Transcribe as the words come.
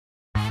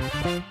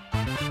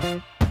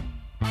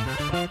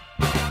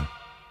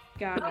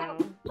God, no.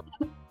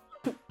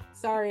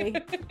 Sorry.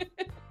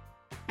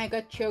 I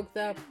got choked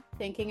up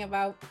thinking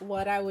about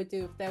what I would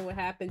do if that would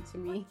happen to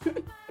me.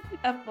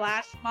 A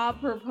flash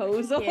mob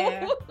proposal?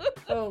 Yeah.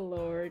 Oh,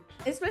 Lord.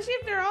 Especially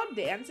if they're all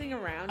dancing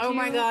around Oh you.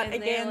 my God.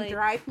 And they're Again, like,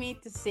 drive me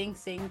to Sing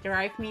Sing.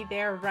 Drive me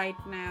there right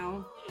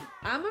now.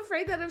 I'm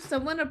afraid that if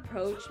someone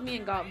approached me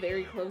and got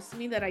very close to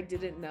me that I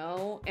didn't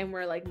know and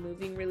were like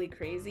moving really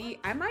crazy,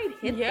 I might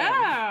hit them.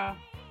 Yeah.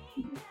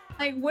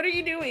 Like, what are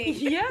you doing?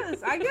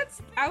 Yes, I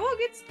will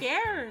get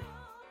scared.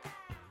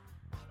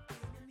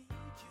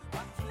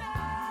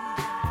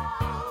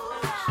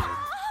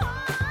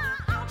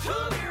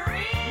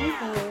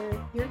 Hi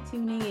there. You're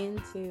tuning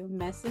in to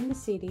Mess in the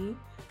City.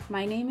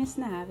 My name is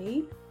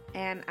Navi.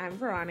 And I'm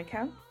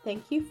Veronica.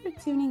 Thank you for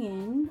tuning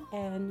in.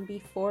 And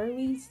before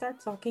we start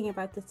talking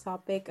about the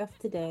topic of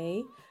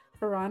today,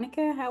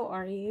 Veronica, how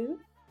are you?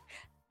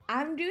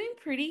 I'm doing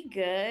pretty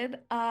good.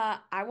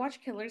 I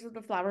watched Killers of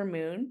the Flower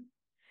Moon,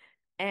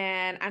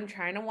 and I'm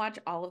trying to watch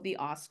all of the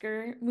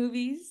Oscar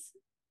movies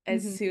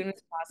as soon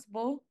as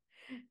possible.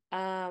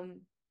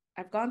 Um,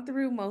 I've gone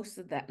through most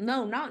of them.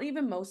 No, not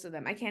even most of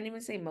them. I can't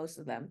even say most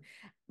of them,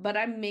 but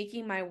I'm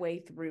making my way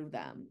through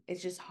them.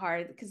 It's just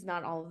hard because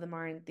not all of them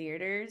are in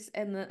theaters,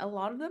 and a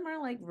lot of them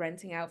are like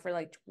renting out for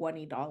like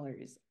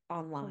 $20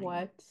 online.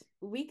 What?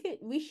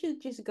 We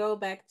should just go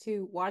back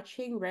to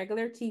watching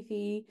regular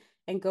TV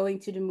and going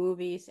to the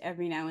movies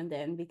every now and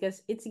then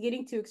because it's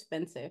getting too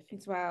expensive.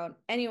 It's wild.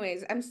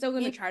 Anyways, I'm still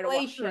gonna try to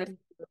watch the rest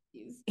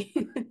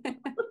Inflation. of the movies.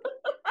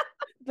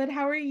 But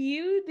how are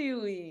you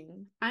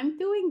doing? I'm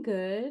doing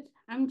good.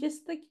 I'm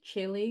just like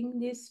chilling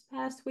this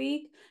past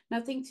week.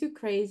 Nothing too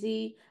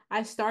crazy.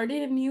 I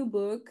started a new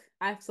book.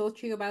 I've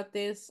told you about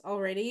this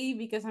already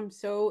because I'm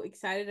so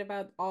excited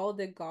about all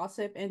the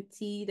gossip and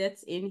tea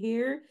that's in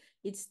here.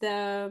 It's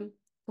the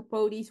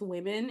Capote's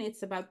Women.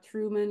 It's about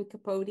Truman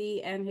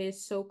Capote and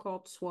his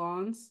so-called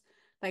swans,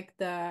 like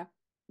the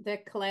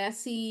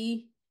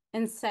classy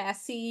and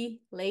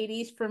sassy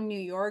ladies from New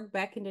York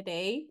back in the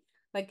day,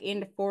 like in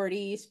the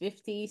 40s,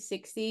 50s,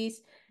 60s.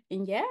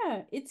 And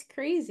yeah, it's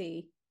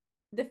crazy.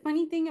 The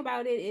funny thing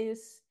about it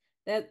is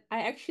that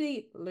I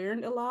actually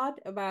learned a lot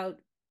about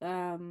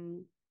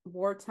um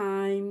war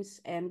times,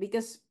 and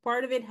because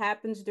part of it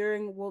happens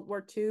during World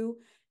War II,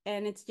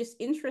 and it's just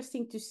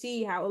interesting to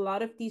see how a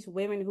lot of these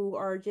women who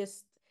are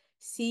just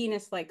seen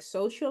as like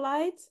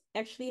socialites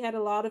actually had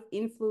a lot of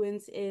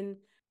influence in,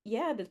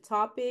 yeah, the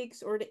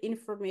topics or the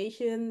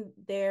information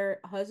their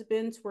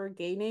husbands were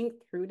gaining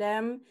through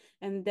them,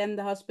 and then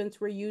the husbands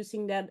were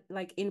using that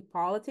like in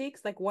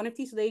politics. Like one of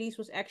these ladies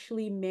was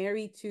actually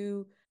married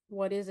to,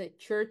 what is it,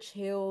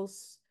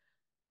 Churchill's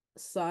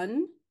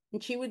son,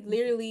 and she would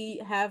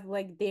literally have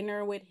like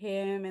dinner with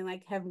him and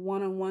like have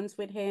one-on-ones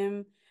with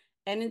him,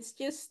 and it's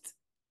just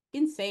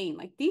insane.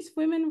 Like these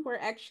women were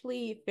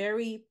actually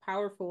very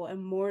powerful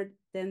and more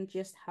than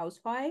just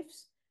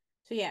housewives.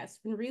 So yeah, it's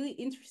been really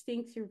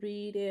interesting to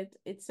read it.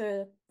 It's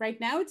a right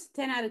now it's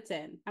 10 out of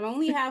 10. I'm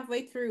only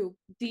halfway through.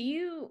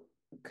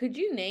 Could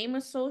you name a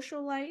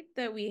socialite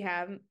that we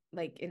have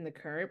like in the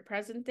current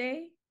present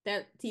day?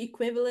 That the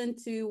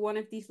equivalent to one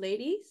of these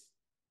ladies?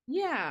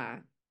 Yeah.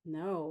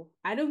 No,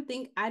 I don't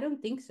think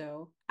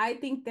so. I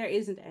think there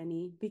isn't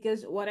any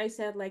because what I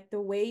said, like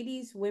the way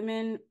these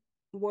women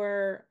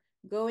were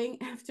going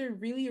after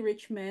really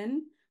rich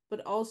men,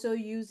 but also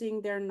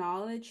using their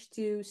knowledge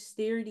to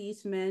steer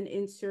these men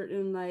in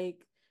certain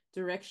like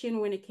direction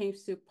when it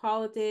comes to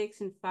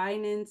politics and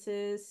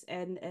finances,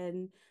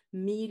 and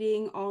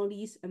meeting all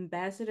these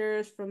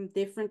ambassadors from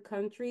different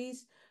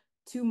countries.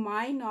 To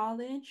my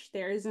knowledge,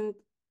 there isn't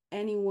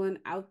anyone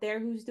out there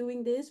who's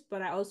doing this,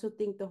 but I also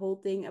think the whole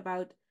thing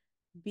about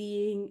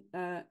being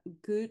a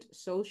good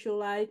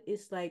socialite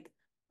is like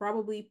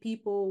probably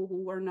people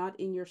who are not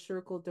in your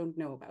circle don't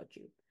know about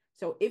you.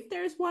 So if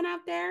there's one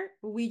out there,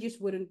 we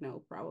just wouldn't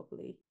know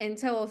probably.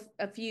 Until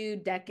a few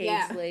decades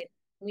Yeah. later,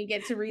 we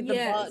get to read the book.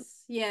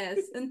 Yes, yes.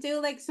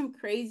 Until like some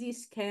crazy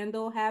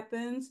scandal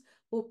happens,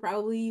 we'll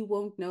probably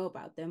won't know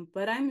about them.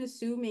 But I'm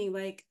assuming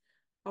like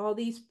all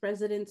these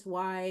presidents'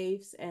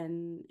 wives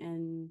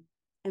and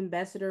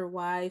ambassador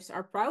wives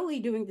are probably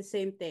doing the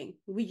same thing.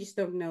 We just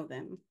don't know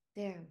them.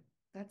 Damn,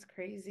 that's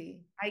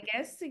crazy. I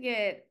guess to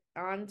get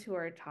on to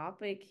our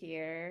topic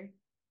here,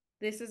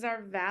 this is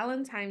our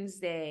Valentine's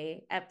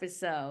Day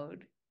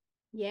episode.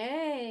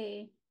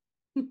 Yay.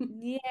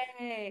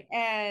 Yay.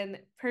 And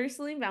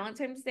personally,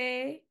 Valentine's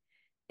Day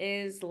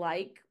is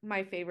like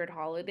my favorite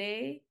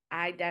holiday.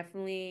 I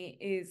definitely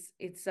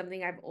it's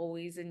something I've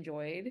always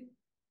enjoyed.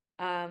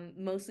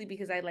 Mostly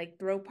because I like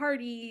throw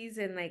parties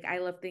and like I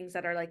love things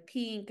that are like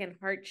pink and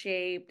heart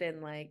shaped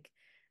and like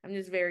I'm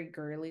just very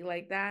girly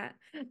like that.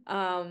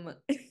 Um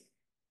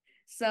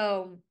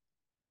so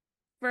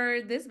for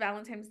this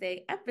Valentine's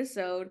Day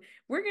episode,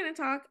 we're gonna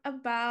talk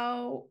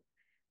about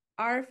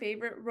our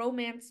favorite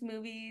romance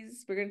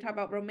movies. We're going to talk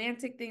about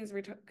romantic things.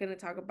 We're going to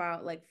talk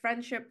about like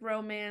friendship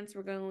romance.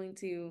 We're going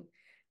to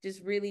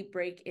just really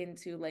break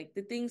into like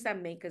the things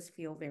that make us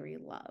feel very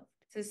loved.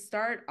 to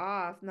start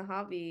off,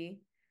 Nahavi,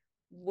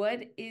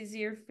 what is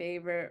your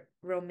favorite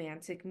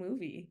romantic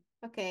movie?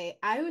 Okay,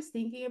 I was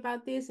thinking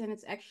about this and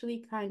it's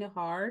actually kind of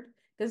hard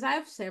because I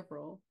have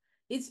several.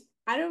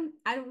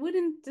 I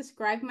wouldn't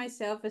describe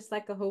myself as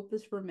like a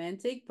hopeless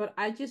romantic, but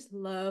I just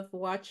love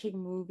watching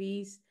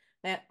movies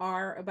that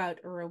are about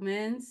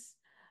romance.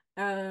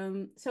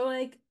 So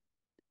like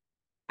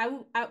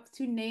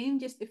to name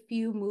just a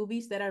few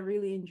movies that I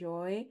really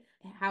enjoy,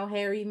 How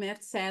Harry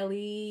Met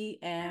Sally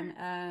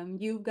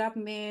and You Got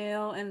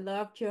Mail and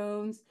Love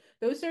Jones.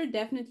 Those are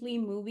definitely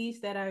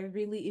movies that I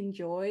really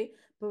enjoy.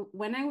 But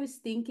when I was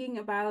thinking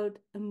about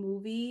a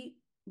movie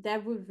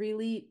that would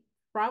really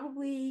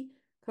probably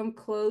come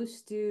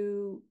close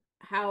to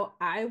how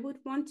I would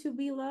want to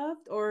be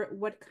loved or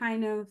what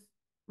kind of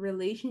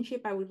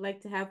relationship I would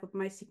like to have with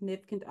my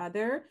significant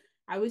other,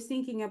 I was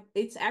thinking of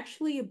it's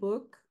actually a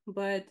book,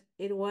 but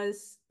it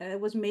was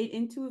made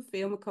into a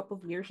film a couple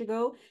of years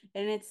ago,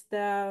 and it's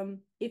the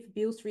If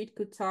Beale Street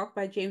Could Talk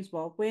by James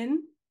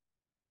Baldwin.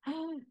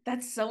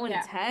 That's so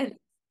Yeah, intense.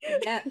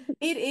 yeah,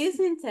 it is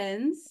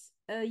intense.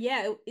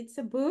 Yeah, it's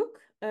a book,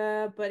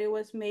 but it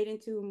was made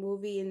into a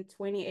movie in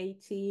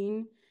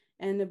 2018,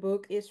 and the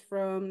book is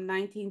from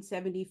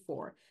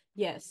 1974.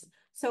 Yes.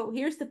 So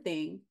here's the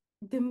thing.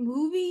 The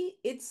movie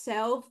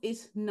itself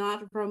is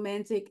not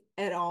romantic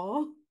at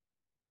all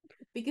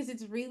because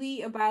it's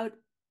really about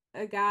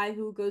a guy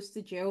who goes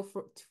to jail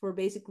for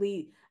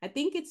basically I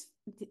think it's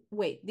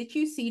wait, did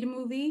you see the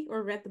movie or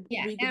Yeah, read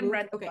the and book?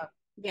 read the Okay. book.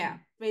 Yeah, Mhm.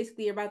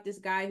 basically about this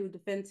guy who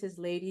defends his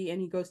lady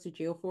and he goes to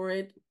jail for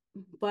it.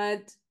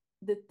 But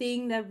the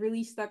thing that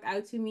really stuck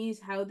out to me is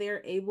how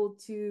they're able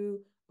to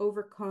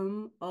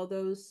overcome all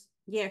those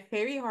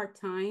very hard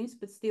times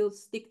but still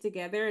stick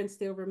together and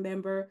still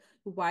remember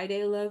why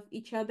they love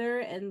each other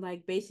and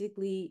like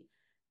basically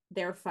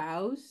their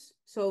vows.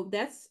 So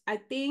that's I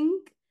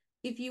think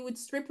if you would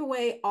strip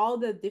away all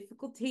the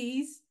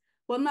difficulties,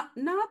 well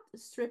not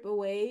strip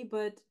away,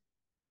 but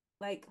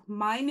like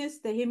minus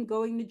the him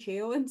going to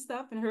jail and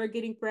stuff and her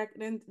getting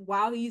pregnant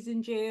while he's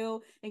in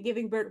jail and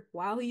giving birth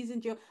while he's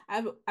in jail.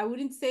 I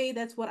wouldn't say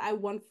that's what I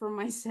want for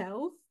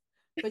myself,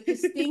 but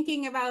just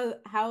thinking about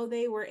how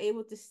they were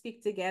able to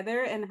stick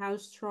together and how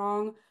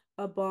strong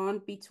a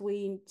bond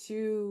between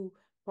two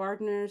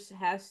partners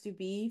has to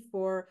be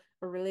for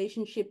a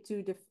relationship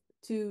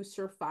to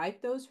survive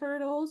those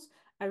hurdles.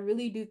 I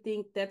really do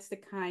think that's the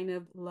kind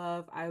of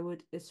love I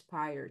would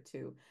aspire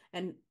to.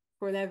 And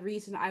for that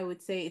reason, I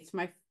would say it's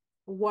my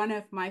one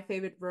of my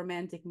favorite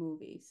romantic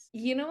movies.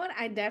 You know what?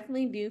 I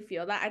definitely do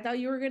feel that. I thought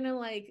you were gonna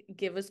like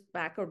give us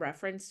back a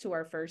reference to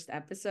our first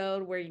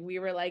episode where we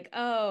were like,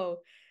 oh,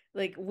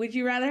 like, would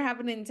you rather have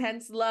an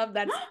intense love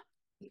that's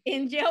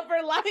in jail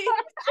for life?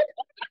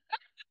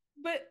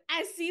 But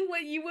I see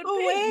what you would Oh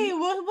pick. wait,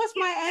 what was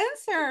my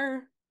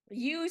answer?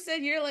 You said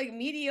you're like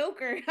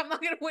mediocre. I'm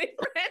not gonna wait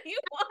for anyone.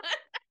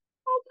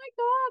 Oh my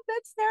God,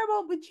 that's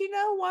terrible. But you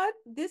know what?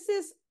 This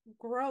is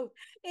growth.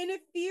 In a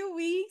few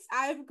weeks,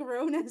 I've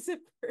grown as a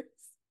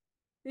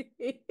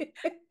person.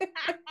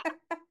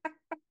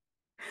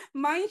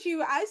 Mind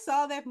you, I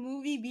saw that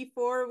movie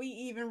before we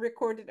even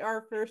recorded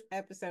our first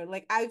episode.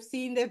 Like I've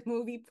seen that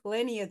movie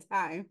plenty of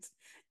times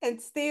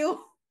and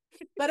still,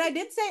 but I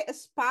did say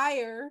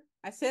aspire.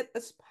 I said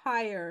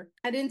aspire.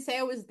 I didn't say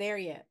I was there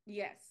yet.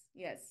 Yes,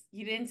 yes.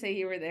 You didn't say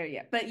you were there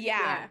yet. But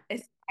yeah, Yeah.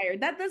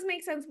 aspired. That does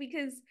make sense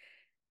because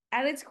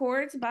at its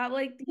core, it's about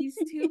like these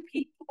two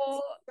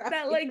people that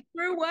Sorry. like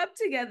grew up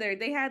together.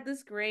 They had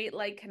this great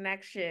like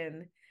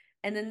connection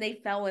and then they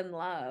fell in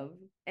love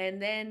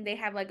and then they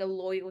have like a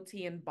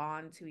loyalty and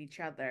bond to each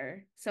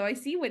other. So I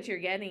see what you're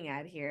getting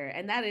at here.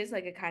 And that is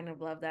like a kind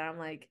of love that I'm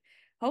like,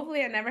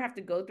 hopefully I never have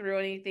to go through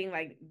anything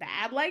like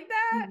bad like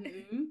that.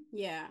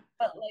 Yeah.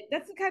 But like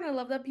that's the kind of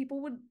love that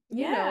people would,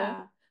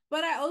 Yeah.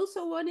 But I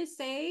also want to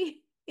say,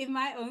 in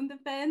my own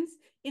defense,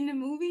 in the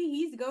movie,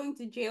 he's going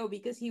to jail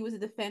because he was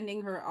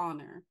defending her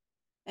honor.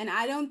 And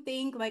I don't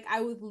think like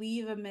I would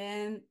leave a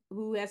man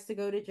who has to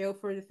go to jail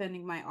for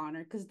defending my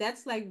honor because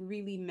that's like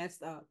really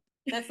messed up.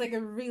 That's like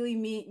a really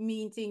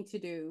mean thing to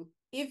do.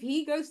 If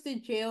he goes to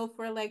jail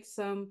for like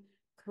some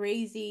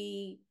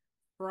crazy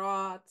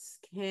fraud,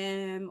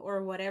 scam,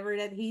 or whatever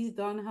that he's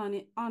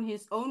done on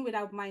his own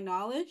without my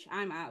knowledge,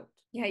 I'm out.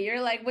 Yeah,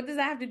 you're like, what does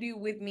that have to do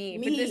with me?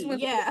 But this Me, one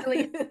yeah. literally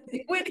has to do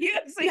with you.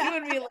 So you Yeah.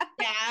 would be like,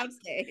 yeah, I'm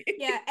staying.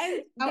 Yeah,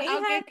 and they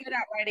I'll had get good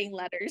at writing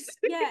letters.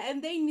 yeah,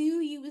 and they knew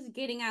he was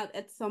getting out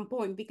at some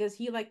point because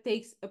he like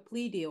takes a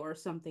plea deal or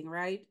something,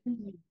 right?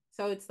 Mhm.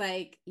 So it's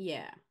like,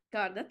 yeah.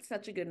 God, that's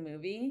such a good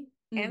movie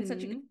and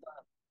such a good Mm-hmm.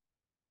 book.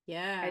 I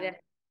Yeah. definitely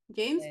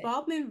James it.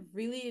 Baldwin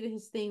really did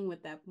his thing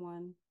with that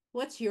one.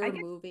 What's your I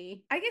guess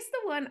movie? I guess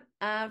the one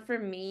for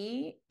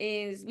me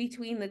is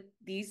between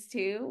these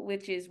two,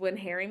 which is When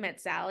Harry Met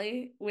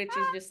Sally, which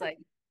is just like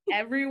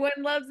everyone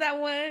loves that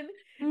one.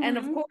 And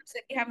of Mm-hmm. course,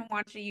 if you haven't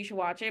watched it, you should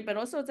watch it. But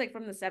also it's like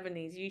from the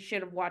 70s. You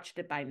should have watched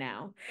it by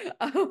now.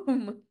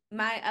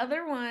 My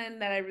other one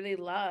that I really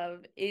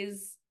love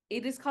is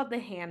it is called The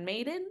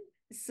Handmaiden.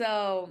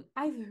 So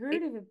I've heard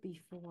it of it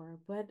before,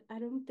 but I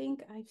don't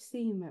think I've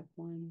seen that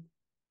one.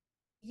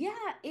 Yeah,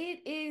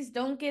 it is.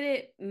 Don't get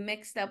it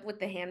mixed up with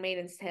The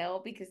Handmaid's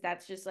Tale because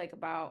that's just like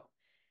about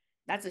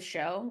that's a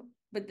show.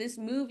 But this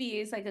movie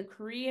is like a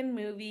Korean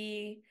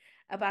movie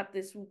about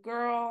this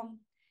girl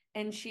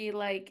and she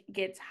like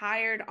gets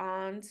hired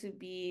on to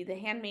be the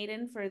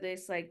handmaiden for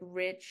this like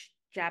rich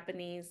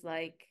Japanese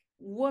like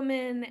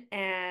woman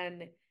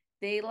and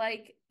they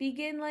like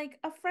begin like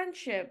a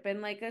friendship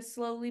and like a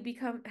slowly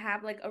become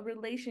have like a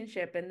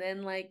relationship and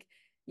then like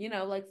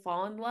like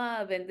fall in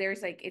love and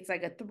there's like it's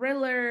like a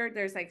thriller.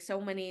 There's like so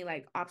many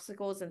like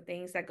obstacles and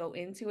things that go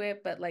into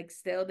it, but like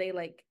still they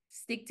like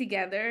stick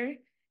together.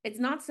 It's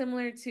not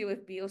similar to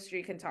if Beale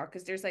Street Can Talk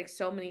because there's like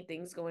so many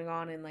things going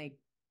on in like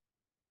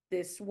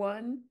this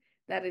one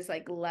that is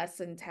like less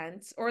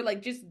intense or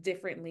like just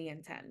differently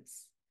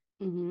intense.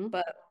 Mm-hmm.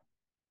 But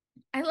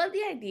I love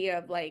the idea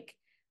of like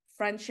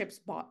friendships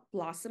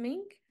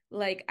blossoming.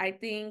 Like I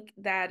think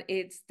that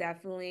it's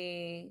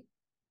definitely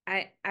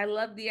I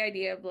love the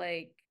idea of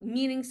like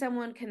meeting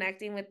someone,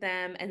 connecting with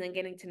them, and then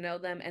getting to know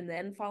them and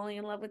then falling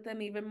in love with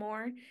them even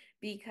more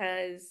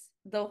because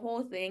the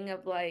whole thing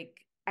of like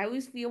I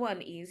always feel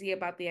uneasy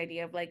about the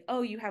idea of like,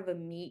 oh, you have a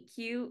meet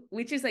cute,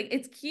 which is like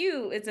it's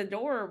cute, it's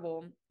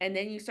adorable, and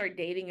then you start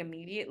dating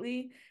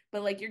immediately,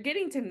 but like you're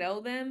getting to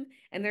know them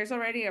and there's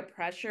already a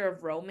pressure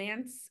of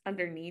romance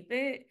underneath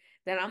it,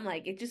 then I'm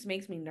like, it just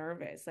makes me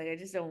nervous. Like I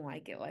just don't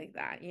like it like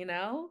that, you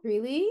know?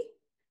 Really?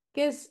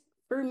 Because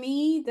for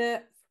me,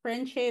 the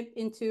friendship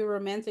into a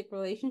romantic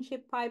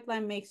relationship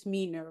pipeline makes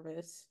me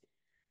nervous.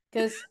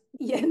 Because,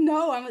 yeah,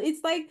 no,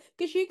 it's like,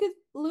 because you could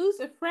lose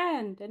a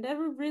friend and that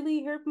would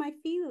really hurt my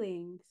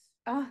feelings.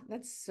 Oh,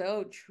 that's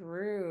so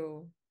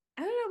true.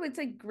 I don't know, it's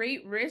like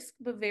great risk,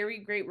 but very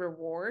great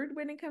reward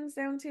when it comes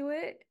down to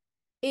it.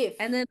 And If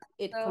then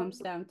it so comes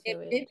down if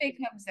to it. if it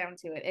comes down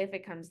to it, if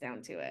it comes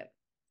down to it.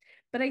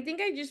 But I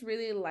think I just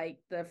really like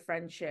the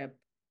friendship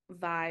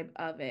vibe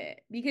of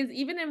it because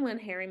even in When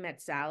Harry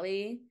Met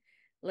Sally,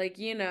 like,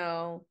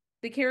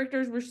 the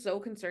characters were so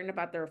concerned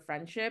about their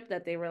friendship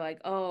that they were like,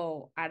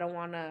 oh, I don't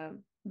want to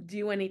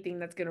do anything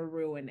that's going to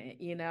ruin it,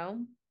 you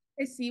know?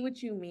 I see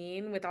what you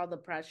mean with all the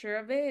pressure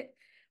of it,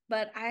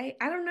 but I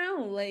don't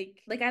know,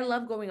 like I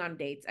love going on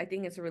dates. I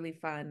think it's really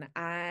fun.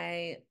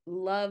 I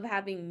love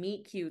having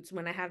meet cutes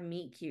when I have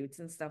meet cutes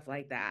and stuff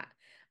like that.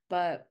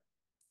 But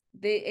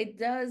it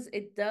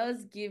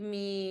does give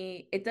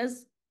me it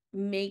does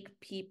make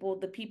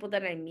the people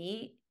that I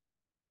meet,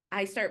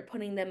 I start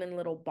putting them in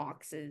little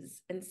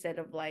boxes instead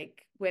of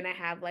like when I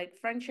have like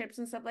friendships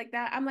and stuff like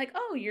that. I'm like,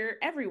 oh, you're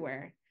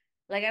everywhere.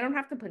 Like I don't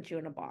have to put you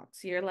in a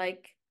box. You're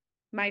like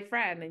my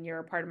friend and you're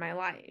a part of my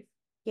life.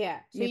 Yeah.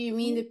 So You you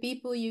mean know? the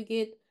people you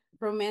get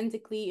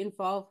romantically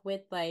involved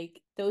with,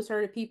 like, those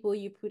are the people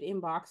you put in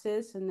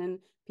boxes, and then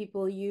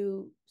people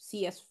you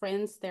see as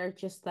friends, they're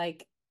just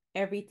like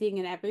everything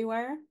and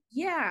everywhere?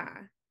 Yeah.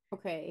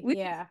 Okay. Which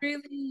is Yeah.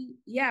 really,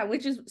 yeah,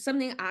 which is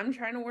something I'm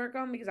trying to work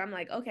on because I'm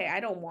like, okay, I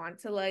don't want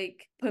to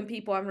like put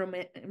people I'm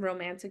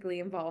romantically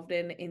involved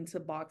in into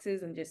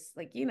boxes and just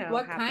like,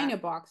 What have kind that.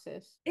 of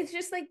boxes? It's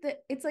just like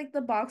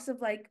the box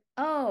of like,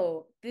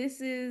 oh, this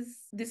is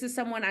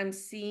someone I'm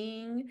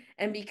seeing,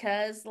 and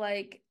because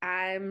like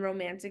I'm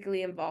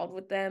romantically involved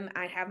with them,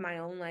 I have my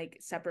own like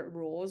separate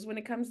rules when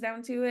it comes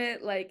down to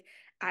it. Like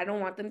I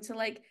don't want them to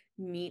like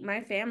meet my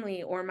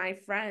family or my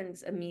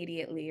friends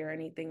immediately or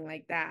anything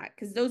like that,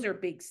 because those are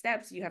big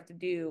steps you have to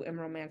do in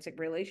romantic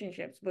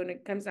relationships. But when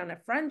it comes down to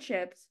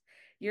friendships,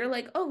 you're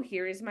like, oh,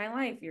 here is my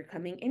life. You're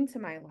coming into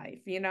my life,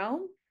 you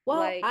know? Well,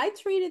 Like, I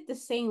treat it the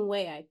same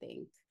way, I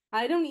think.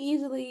 I don't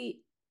easily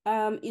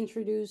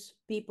introduce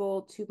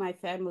people to my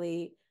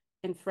family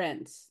and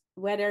friends,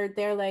 whether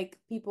they're like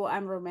people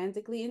I'm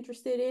romantically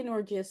interested in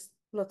or just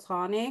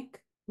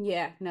platonic.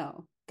 Yeah,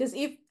 no. Because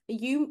if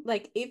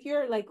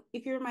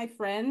you're my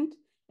friend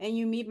and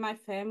you meet my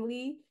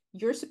family,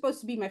 you're supposed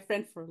to be my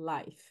friend for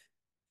life.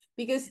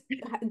 Because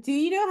do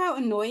you know how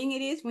annoying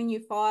it is when you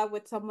fall out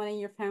with someone and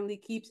your family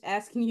keeps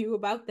asking you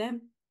about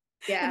them?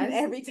 And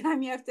yes. every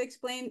time you have to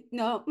explain,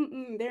 no,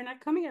 they're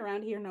not coming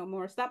around here no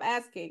more. Stop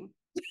asking.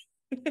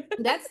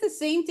 That's the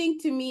same thing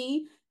to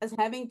me as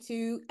having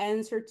to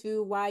answer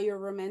to why your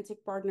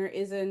romantic partner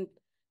isn't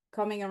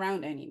coming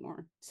around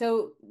anymore.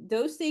 So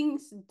those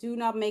things do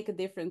not make a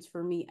difference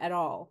for me at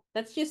all.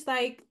 That's just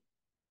like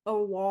a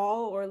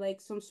wall or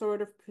like some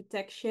sort of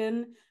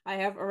protection I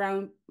have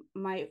around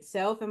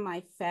myself and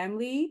my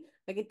family.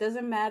 Like it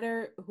doesn't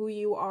matter who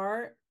you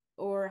are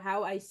or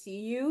how I see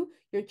you,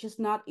 you're just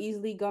not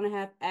easily gonna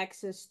have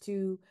access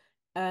to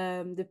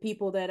the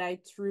people that I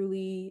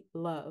truly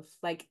love.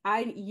 Like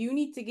you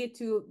need to get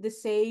to the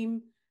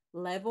same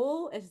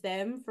level as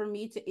them for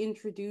me to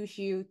introduce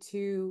you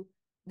to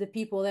the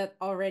people that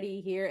already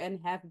here and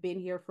have been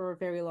here for a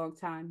very long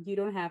time. You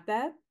don't have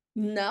that?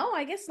 No,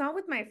 I guess not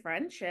with my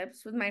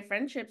friendships. With my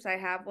friendships, I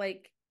have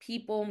like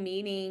people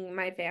meeting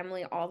my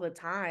family all the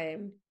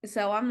time.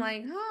 So I'm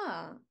like,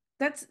 huh,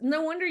 that's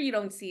no wonder you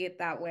don't see it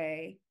that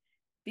way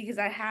because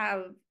I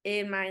have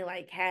in my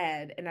like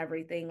head and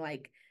everything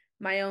like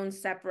my own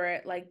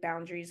separate like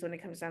boundaries when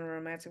it comes down to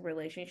romantic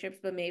relationships,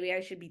 but maybe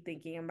I should be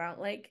thinking about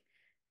like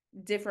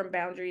different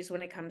boundaries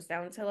when it comes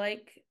down to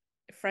like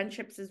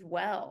friendships as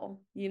well,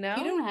 you You know?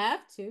 don't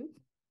have to.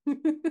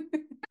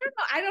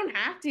 I don't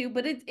have to,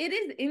 but it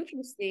is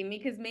interesting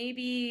because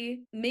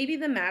maybe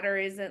the matter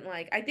isn't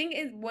like I think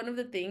is one of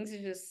the things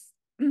is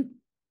just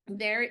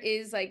there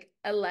is like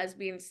a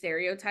lesbian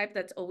stereotype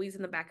that's always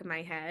in the back of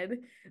my head,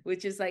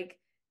 which is like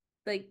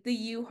the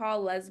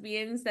U-Haul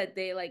lesbians that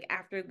they like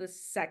after the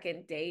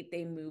second date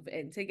they move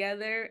in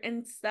together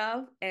and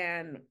stuff.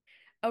 And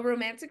a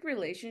romantic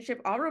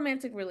relationship, all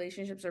romantic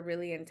relationships are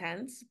really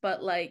intense,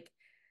 but like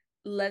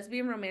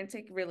lesbian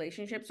romantic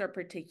relationships are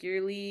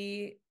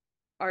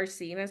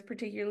seen as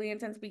particularly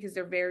intense because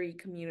they're very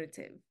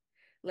communicative.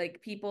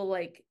 Like people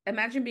like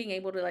imagine being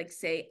able to like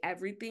say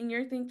everything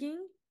you're thinking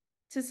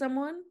to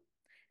someone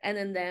and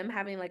then them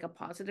having like a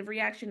positive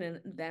reaction and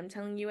them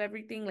telling you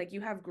everything. Like you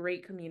have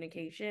great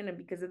communication and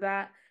because of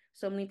that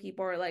so many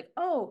people are like,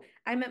 "Oh,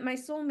 I met my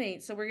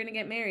soulmate, so we're going to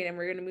get married and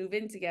we're going to move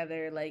in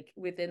together like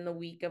within the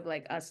week of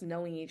like us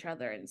knowing each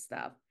other and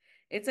stuff."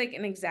 It's like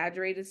an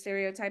exaggerated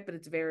stereotype, but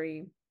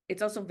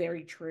it's also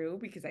very true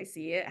because I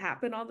see it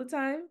happen all the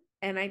time.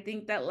 And I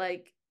think that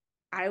like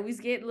I always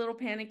get a little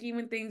panicky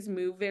when things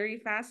move very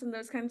fast in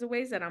those kinds of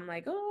ways that I'm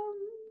like, oh,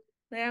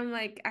 I'm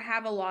like I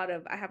have a lot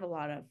of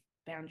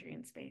boundary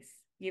and space,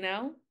 you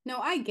know? No,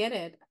 I get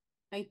it.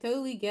 I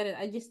totally get it.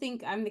 I just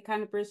think I'm the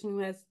kind of person who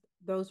has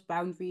those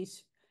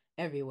boundaries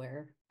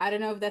everywhere. I don't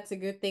know if that's a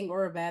good thing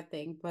or a bad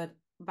thing, but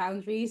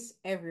boundaries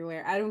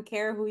everywhere. I don't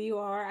care who you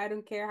are. I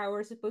don't care how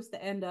we're supposed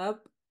to end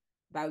up.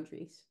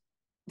 Boundaries.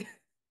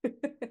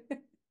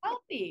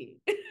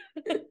 Healthy.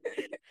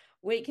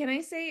 Wait, can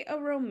I say a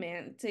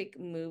romantic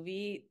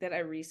movie that I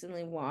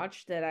recently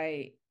watched that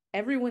I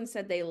everyone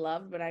said they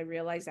loved, but I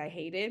realized I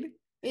hated?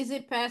 Is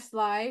it past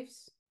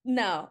lives?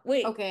 No,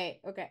 wait, Okay,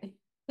 okay.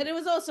 but it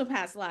was also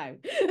Past Life.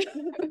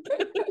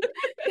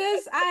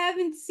 Because I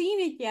haven't seen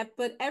it yet,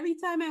 but every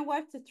time I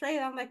watch the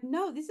trailer, I'm like,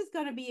 no, this is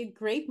gonna be a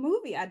great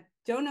movie. I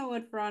don't know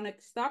what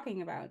Veronica's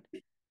talking about.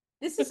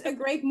 This is a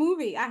great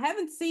movie. I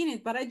haven't seen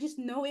it, but I just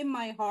know in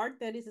my heart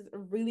that this is a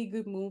really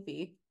good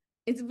movie.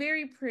 It's a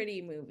very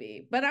pretty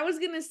movie, but I was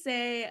gonna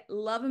say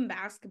Love and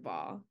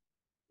Basketball.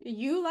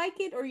 You like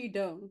it or you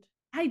don't?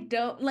 I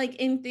don't like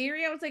in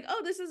theory, I was like,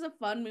 oh, this is a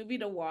fun movie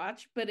to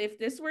watch. But if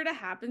this were to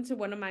happen to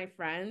one of my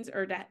friends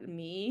or to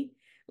me,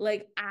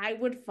 like I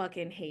would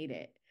fucking hate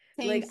it.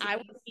 Same, Like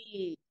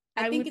same.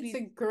 I I think would it's be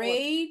a so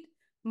great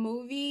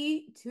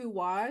movie to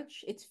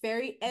watch. It's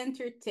very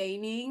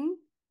entertaining,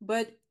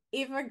 but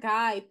if a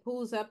guy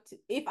pulls up to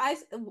if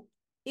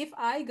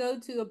I go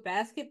to a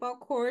basketball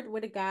court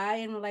with a guy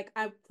and like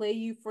I play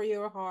you for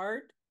your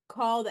heart,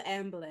 call the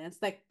ambulance.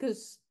 Like,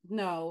 cause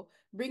no,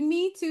 bring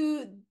me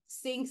to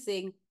Sing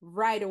Sing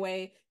right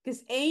away.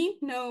 Cause ain't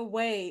no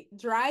way.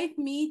 Drive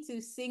me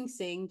to Sing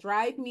Sing.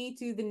 Drive me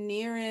to the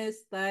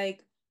nearest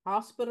like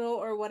hospital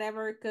or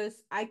whatever,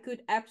 because I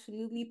could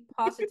absolutely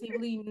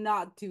positively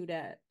not do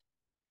that.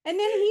 And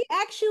then he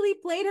actually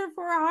played her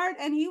for a heart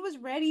and he was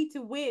ready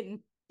to win.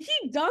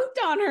 he dunked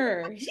on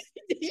her.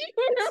 Did you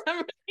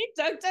remember he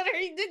dunked on her?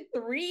 He did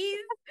threes.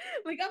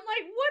 Like I'm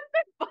like, what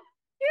the fuck?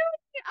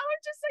 I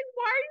was just like,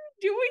 why are you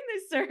doing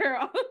this to her?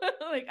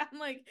 Like, I'm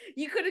like,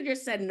 you could have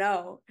just said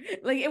no.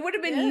 Like, it would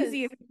have been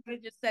easy if Yes. you could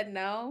have just said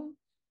no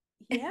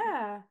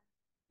Yeah.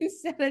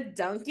 instead of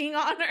dunking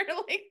on her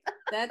like that.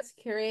 That's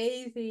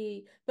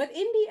crazy. But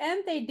in the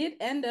end, they did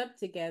end up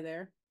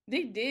together.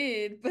 They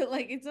did, but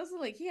like, it's also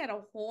like he had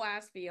a whole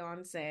ass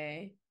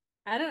fiance.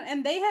 I don't,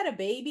 and they had a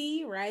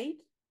baby, right?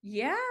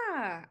 Yeah,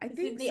 I Is it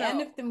think the end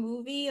of so. the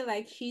movie?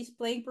 Like she's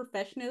playing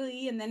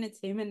professionally and then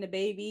it's him and the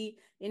baby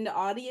in the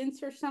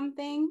audience or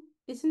something?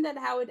 Isn't that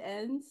how it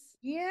ends?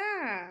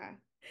 Yeah.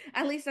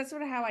 At least that's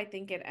sort of how I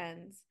think it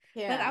ends.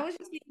 But I Yeah. was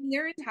just thinking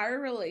their entire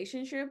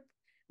relationship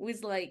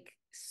was like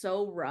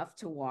so rough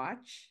to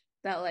watch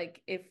that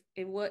like if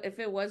it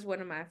was one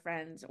of my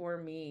friends or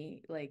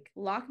me, like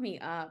lock me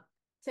up.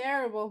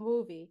 Terrible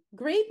movie.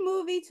 Great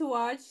movie to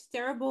watch.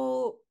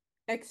 Terrible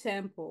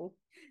example.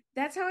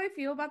 That's how I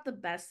feel about The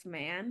Best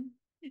Man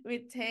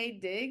with Tay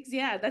Diggs.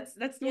 Yeah, that's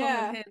the one with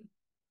Yeah. him.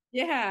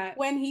 Yeah.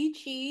 When he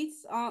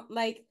cheats on,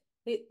 like,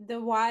 the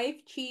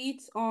wife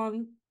cheats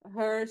on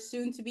her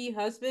soon to be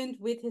husband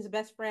with his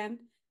best friend,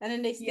 and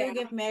then they still Yeah.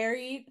 get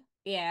married.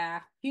 Yeah.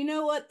 You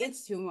know what?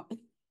 It's too much.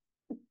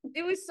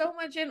 It was so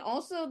much and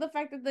also the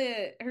fact that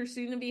the her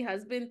soon to be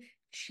husband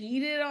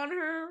cheated on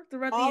her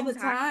throughout the All the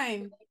entire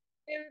time.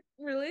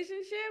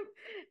 relationship.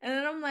 And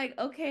then I'm like,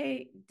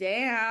 okay,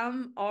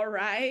 damn, all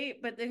right.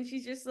 But then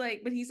she's just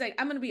like, but he's like,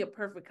 I'm gonna be a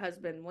perfect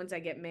husband once I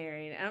get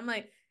married. And I'm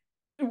like,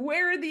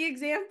 where are the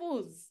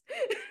examples?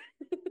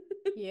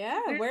 Yeah.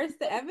 There's Where's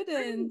the no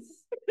evidence?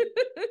 proof.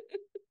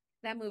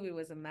 That movie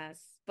was a mess,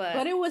 But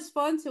but it was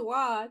fun to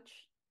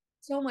watch.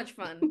 so much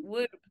fun.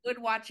 Would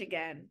watch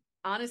again.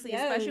 Honestly,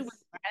 especially with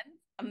Yes. friends.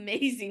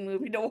 Amazing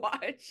movie to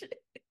watch.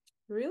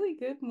 Really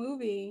good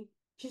movie.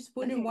 Just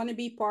wouldn't Okay. want to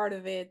be part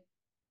of it.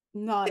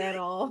 Not at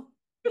all.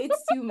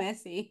 It's too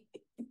messy.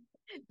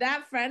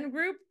 That friend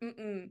group, I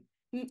Mm-mm.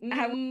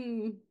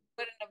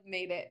 wouldn't have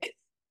made it.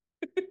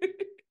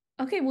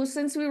 Okay, well,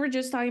 since we were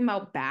just talking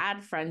about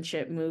bad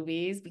friendship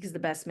movies, because the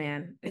best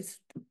man is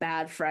a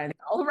bad friend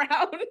all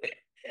around,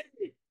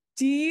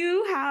 do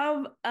you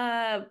have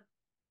a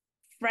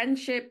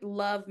friendship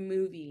love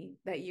movie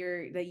that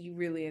you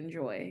really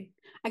enjoy?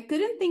 I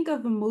couldn't think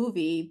of a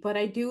movie, but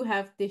I do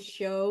have this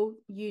show.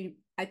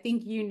 I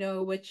think you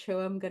know what show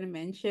I'm gonna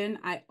mention.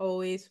 I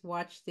always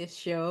watch this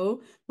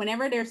show.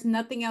 Whenever there's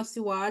nothing else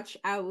to watch,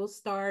 I will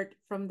start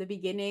from the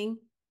beginning,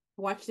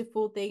 watch the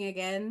full thing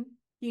again.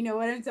 You know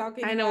what I'm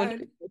talking I know what about?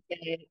 you're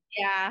saying.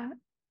 Yeah.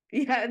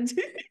 Yeah.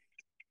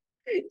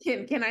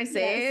 Can I Yes,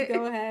 say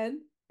go it? ahead.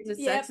 Is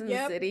it Sex Yep, in the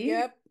yep, City?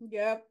 yep,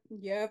 yep,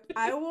 yep.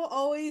 I will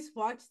always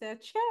watch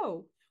that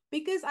show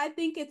because I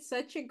think it's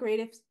such a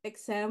great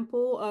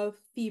example of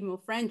female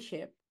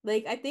friendship.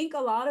 Like, I think a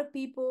lot of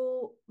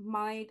people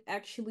might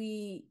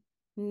actually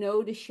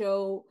know the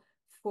show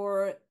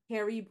for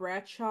Carrie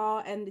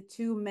Bradshaw and the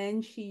two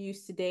men she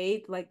used to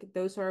date. Like,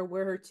 those were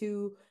her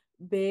two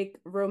big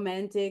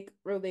romantic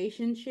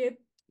relationship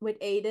with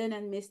Aiden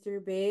and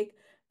Mr. Big.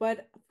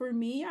 But for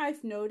me,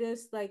 I've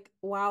noticed like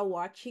while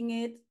watching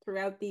it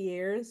throughout the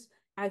years,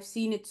 I've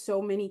seen it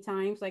so many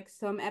times, like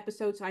some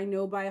episodes I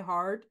know by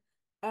heart.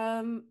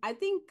 I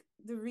think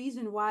the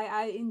reason why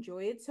I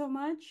enjoy it so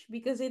much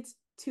because it's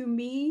to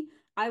me,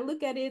 I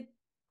look at it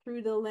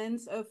through the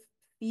lens of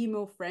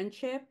female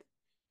friendship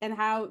and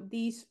how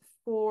these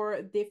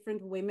four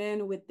different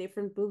women with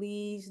different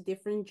beliefs,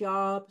 different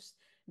jobs,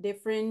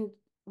 different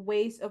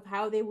ways of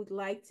how they would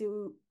like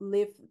to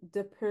live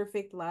the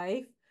perfect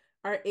life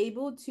are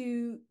able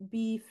to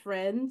be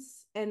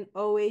friends and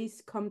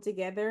always come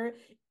together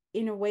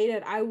in a way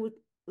that I would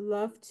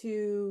love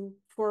to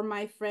for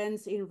my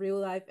friends in real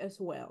life as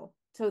well.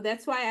 So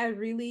that's why I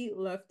really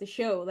love the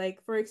show.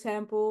 Like, for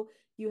example,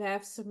 you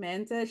have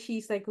Samantha.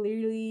 She's like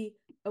literally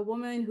a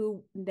woman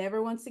who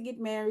never wants to get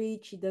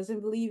married. She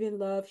doesn't believe in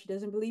love. She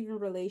doesn't believe in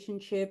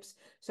relationships.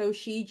 So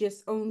she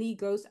just only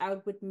goes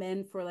out with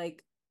men for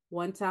like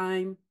one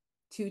time,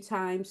 two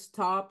times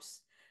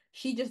tops.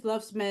 She just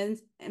loves men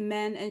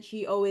and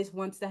she always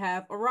wants to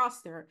have a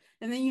roster.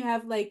 And then you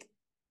have like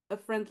a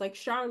friend like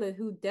Charlotte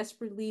who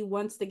desperately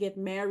wants to get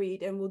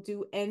married and will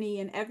do any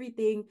and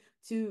everything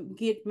to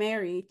get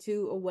married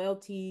to a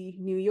wealthy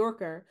New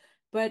Yorker.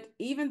 But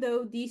even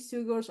though these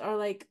two girls are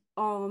like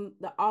on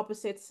the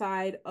opposite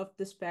side of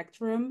the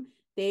spectrum,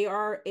 they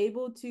are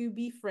able to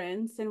be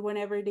friends. And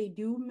whenever they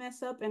do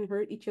mess up and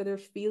hurt each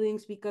other's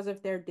feelings because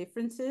of their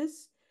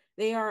differences,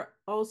 they are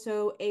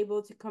also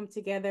able to come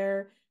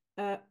together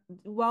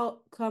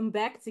well come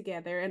back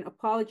together and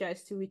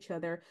apologize to each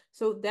other.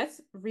 So that's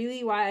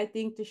really why I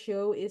think the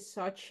show is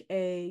such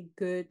a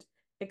good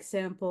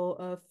example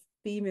of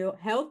female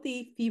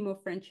healthy female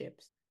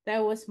friendships.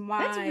 That was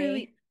That's my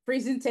really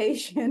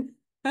presentation.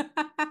 I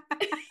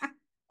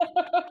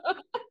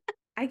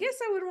guess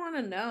I would want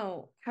to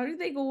know, how do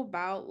they go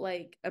about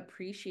like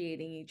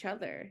appreciating each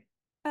other?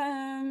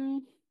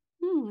 Um,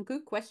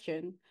 good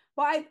question.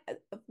 Well,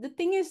 the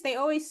thing is, they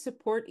always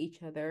support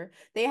each other.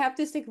 They have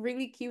this like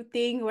really cute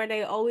thing where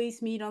they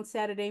always meet on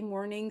Saturday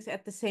mornings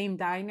at the same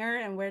diner,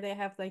 and where they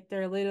have like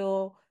their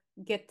little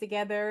get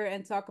together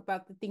and talk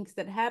about the things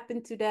that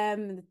happen to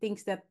them and the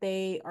things that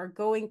they are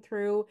going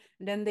through.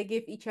 And then they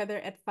give each other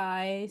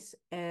advice,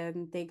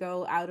 and they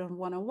go out on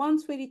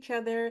one-on-ones with each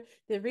other.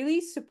 They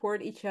really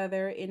support each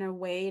other in a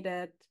way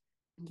that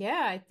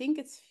yeah, I think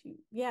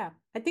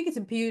it's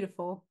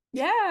beautiful.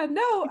 Yeah,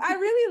 no, I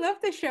really love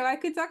the show. I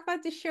could talk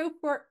about the show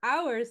for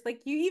hours.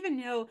 Like you even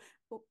know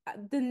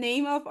the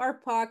name of our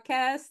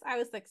podcast. I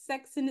was like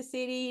Sex in the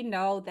City.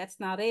 No, that's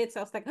not it. So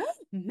I was like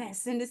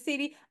Mess in the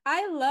City.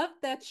 I love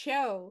that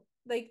show.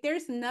 Like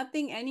there's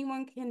nothing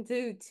anyone can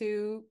do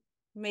to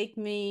make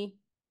me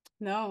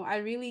no, I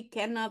really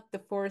cannot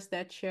divorce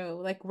that show.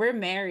 Like we're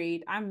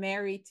married. I'm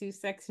married to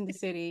Sex in the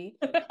City.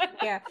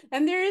 Yeah.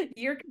 And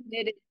You're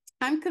committed.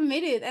 I'm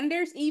committed. And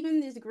there's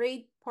even this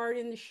great part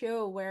in the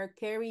show where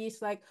Carrie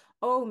is like,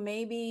 oh,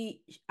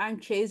 maybe I'm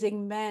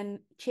chasing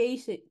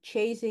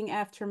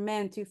after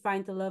men to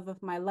find the love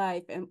of my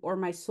life and or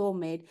my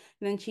soulmate.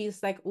 And then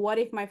she's like, what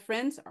if my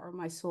friends are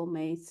my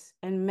soulmates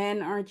and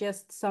men are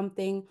just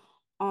something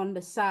on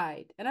the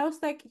side? And I was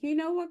like, you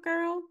know what,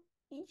 girl?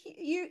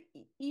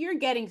 You're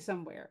getting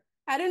somewhere.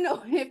 I don't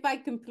know if I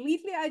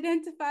completely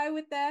identify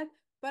with that,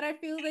 but I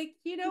feel like,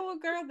 you know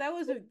what, girl, that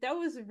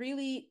was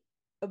really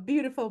a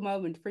beautiful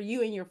moment for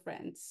you and your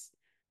friends.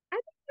 I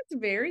think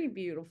it's very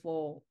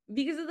beautiful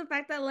because of the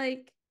fact that,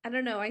 like, I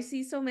don't know, I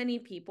see so many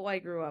people I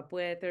grew up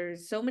with.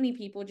 There's so many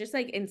people just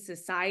like in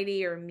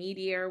society or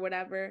media or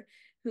whatever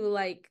who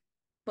like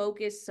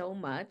focus so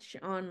much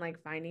on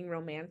like finding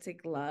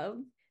romantic love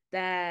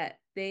that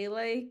they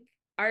like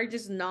are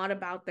just not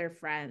about their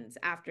friends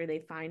after they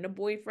find a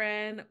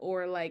boyfriend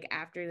or like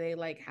after they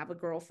like have a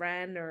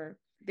girlfriend or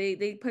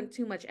they put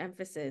too much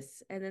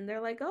emphasis and then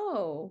they're like,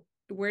 "Oh,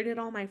 where did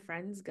all my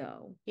friends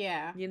go?"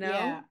 Yeah, You yeah.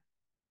 know?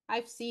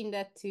 I've seen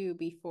that too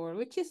before,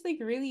 which is like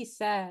really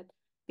sad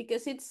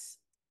because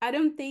I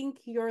don't think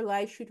your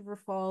life should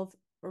revolve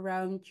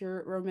around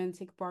your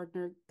romantic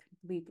partner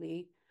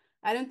completely.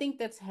 I don't think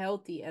that's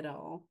healthy at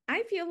all.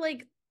 I feel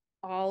like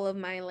all of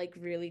my like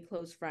really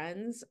close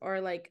friends are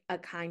like a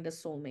kind of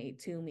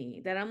soulmate to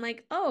me that I'm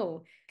like,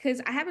 oh,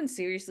 because I haven't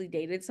seriously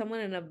dated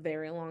someone in a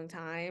very long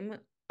time.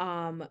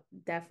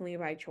 Definitely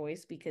by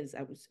choice because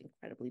I was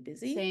incredibly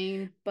busy.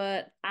 Same.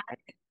 But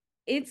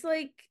it's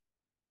like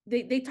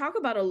they talk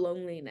about a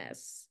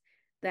loneliness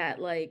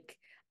that like,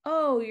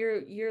 oh,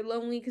 you're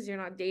lonely because you're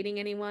not dating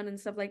anyone and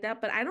stuff like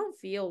that. But I don't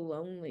feel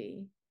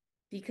lonely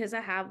because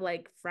I have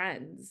like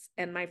friends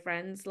and my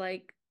friends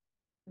like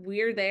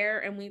we're there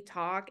and we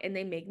talk and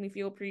they make me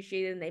feel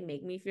appreciated and they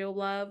make me feel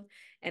loved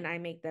and I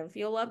make them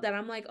feel loved that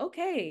I'm like,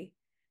 okay,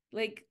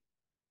 like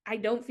I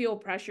don't feel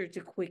pressure to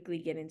quickly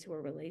get into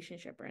a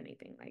relationship or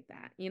anything like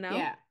that, you know?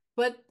 Yeah.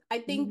 But I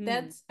think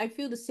Mm-hmm. I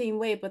feel the same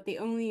way, but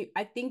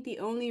I think the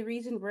only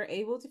reason we're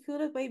able to feel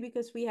that way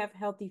because we have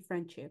healthy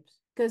friendships.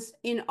 Because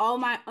in all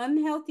my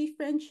unhealthy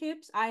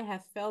friendships, I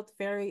have felt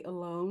very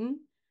alone.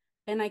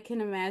 And I can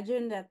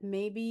imagine that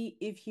maybe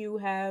if you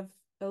have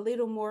a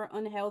little more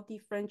unhealthy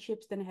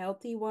friendships than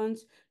healthy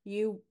ones,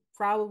 you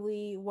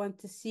probably want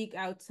to seek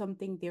out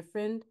something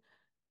different,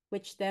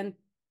 which then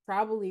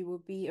probably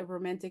would be a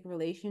romantic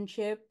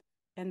relationship.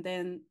 And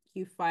then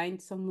you find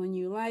someone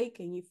you like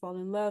and you fall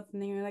in love,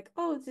 and then you're like,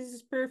 oh, this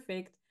is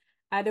perfect.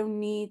 I don't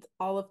need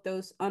all of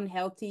those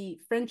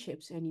unhealthy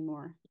friendships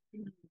anymore.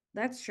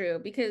 That's true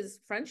because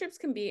friendships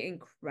can be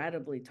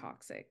incredibly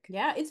toxic.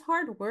 Yeah, it's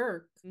hard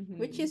work,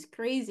 which Mm-hmm. is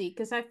crazy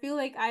because I feel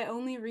like I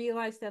only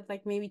realized that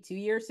like maybe 2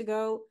 years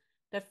ago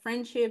that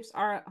friendships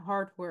are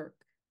hard work.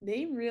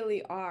 They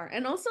really are.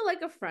 And also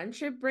like a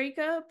friendship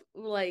breakup,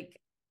 like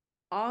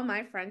all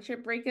my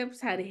friendship breakups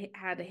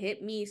had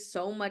hit me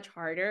so much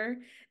harder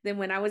than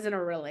when I was in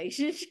a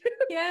relationship.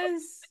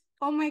 Yes.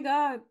 Oh my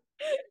God.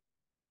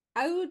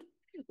 I would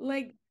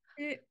Like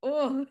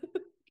oh.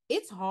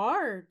 It's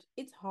hard.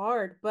 It's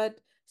hard, but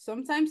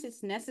sometimes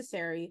it's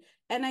necessary.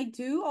 And I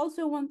do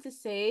also want to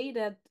say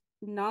that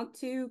not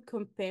to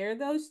compare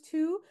those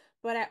two,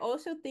 but I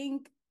also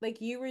think, like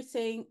you were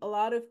saying, a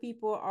lot of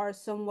people are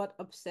somewhat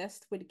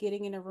obsessed with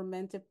getting in a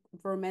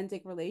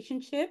romantic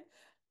relationship.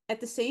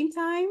 At the same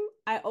time,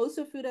 I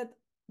also feel that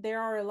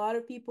there are a lot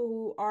of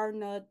people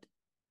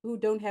who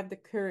don't have the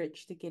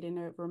courage to get in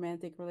a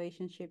romantic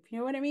relationship. You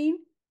know what I mean?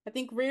 I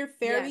think we're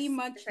very Yes, yes,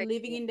 much I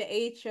living do. in the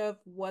age of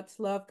what's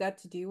love got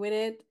to do with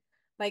it.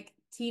 Like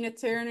Tina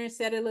Turner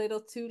said a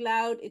little too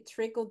loud, it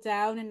trickled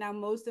down, and now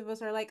most of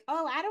us are like,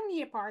 oh, I don't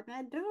need a partner.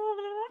 And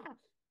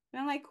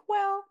I'm like,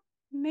 well,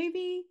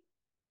 maybe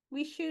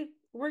we should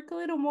work a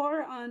little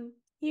more on,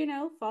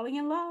 falling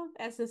in love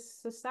as a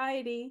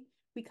society.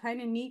 We kind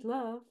of need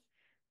love.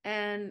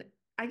 And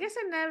I guess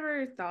I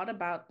never thought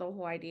about the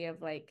whole idea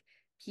of like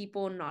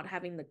people not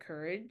having the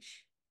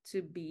courage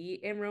to be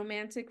in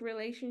romantic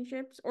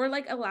relationships or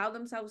like allow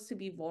themselves to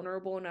be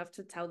vulnerable enough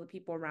to tell the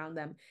people around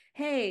them,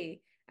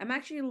 "Hey, I'm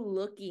actually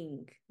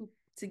looking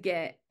to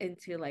get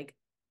into like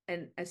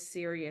a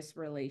serious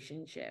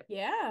relationship."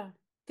 Yeah.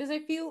 Because I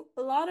feel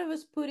a lot of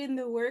us put in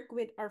the work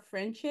with our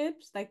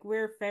friendships. Like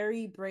we're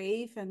very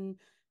brave and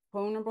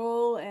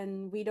vulnerable,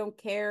 and we don't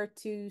care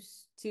to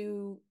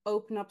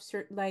open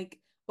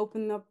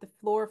up the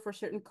floor for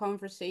certain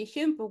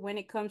conversation. But when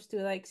it comes to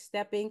like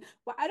stepping,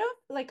 well, I don't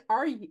like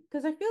are you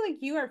because I feel like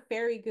you are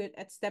very good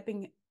at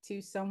stepping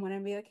to someone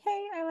and be like,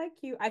 hey, I like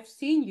you. I've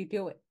seen you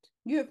do it.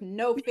 You have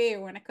no fear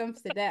when it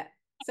comes to that.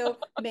 So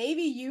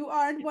maybe you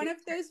aren't one of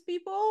those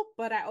people,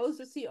 but I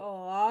also see a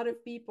lot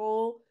of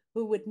people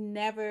who would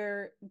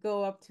never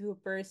go up to a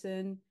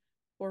person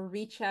or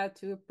reach out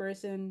to a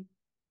person.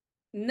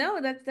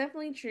 No, that's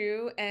definitely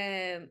true.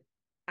 And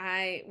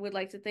I would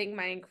like to thank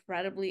my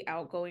incredibly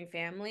outgoing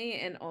family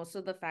and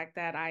also the fact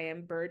that I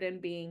am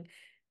burdened being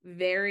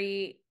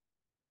very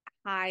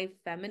high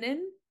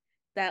feminine.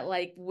 That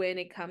like when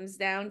it comes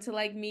down to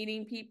like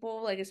meeting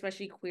people, like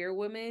especially queer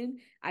women,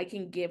 I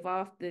can give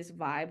off this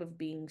vibe of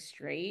being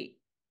straight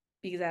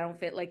because I don't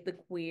fit like the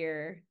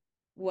queer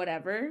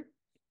whatever.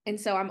 And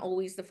so I'm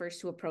always the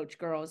first to approach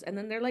girls. And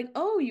then they're like,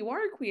 oh, you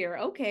are queer.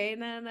 Okay,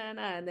 nah, nah,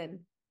 nah. And then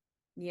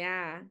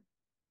yeah.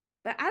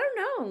 But I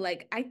don't know.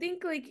 Like I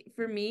think like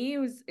for me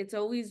it's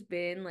always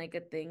been like a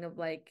thing of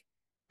like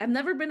I've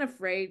never been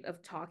afraid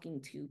of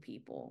talking to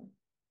people.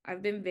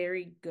 I've been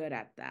very good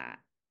at that.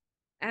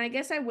 And I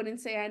guess I wouldn't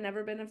say I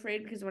never been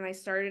afraid because when I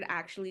started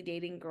actually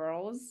dating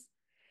girls,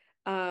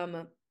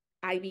 um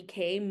I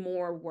became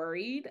more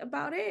worried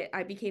about it.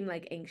 I became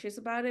like anxious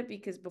about it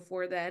because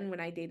before then when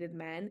I dated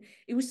men,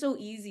 it was so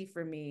easy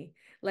for me.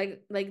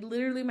 Like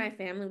literally my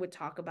family would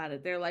talk about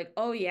it. They're like,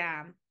 "Oh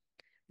yeah,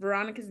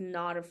 Veronica's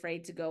not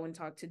afraid to go and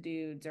talk to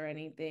dudes or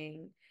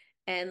anything."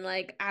 And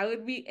like I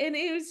would be, and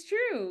it was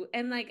true.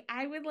 And like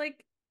I would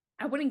like,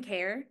 I wouldn't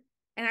care.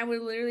 And I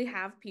would literally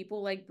have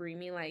people like bring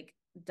me like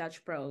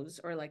Dutch Bros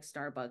or like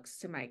Starbucks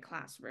to my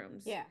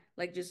classrooms. Yeah.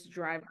 Like just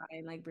drive by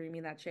and like bring me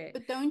that shit.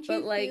 But don't But you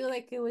feel like,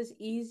 like it was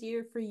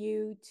easier for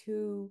you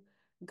to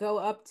go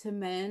up to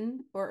men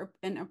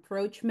and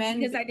approach men?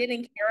 because I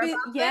didn't care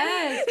about them.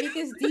 Yes,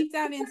 because deep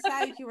down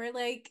inside you were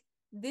like,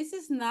 this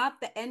is not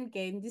the end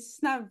game. This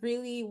is not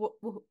really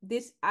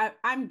this.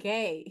 I'm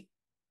gay.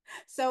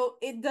 So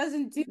it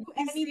doesn't do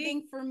You see?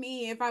 anything for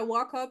me if I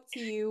walk up to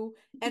you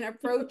and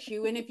approach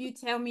you, and if you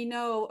tell me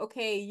no,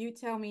 okay, you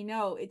tell me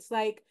no. It's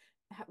like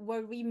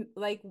what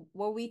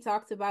we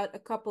talked about a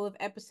couple of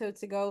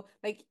episodes ago.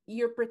 Like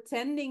you're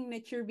pretending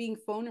that you're being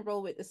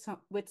vulnerable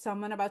with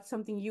someone about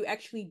something you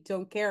actually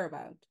don't care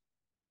about.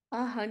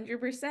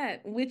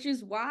 100%, which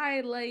is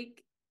why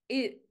like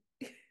it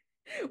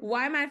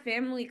why my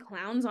family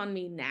clowns on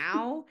me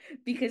now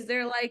because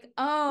they're like,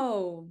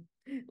 "Oh,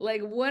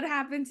 like what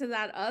happened to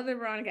that other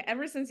Veronica?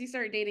 Ever since you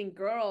started dating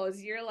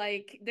girls, you're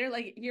like they're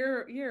like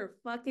you're a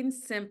fucking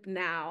simp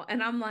now."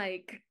 And I'm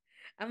like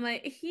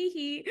hee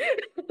hee.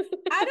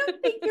 I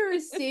don't think you're a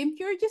simp.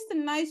 You're just a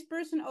nice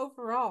person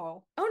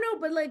overall. Oh no,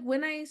 but like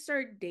when I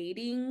start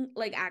dating,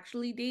 like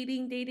actually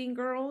dating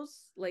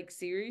girls, like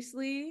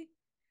seriously,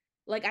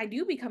 like I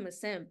do become a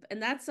simp.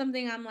 And that's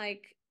something I'm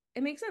like,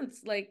 it makes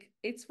sense. Like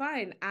it's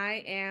fine.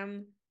 I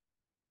am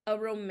a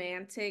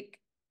romantic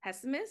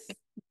pessimist.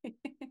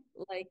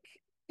 Like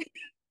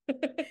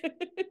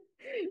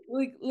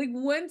like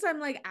once I'm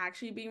like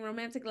actually being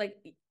romantic, like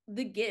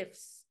the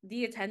gifts,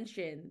 the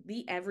attention,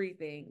 the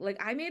everything. Like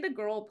I made a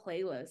girl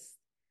playlist.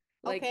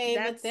 Like Okay,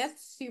 but that's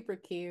that's super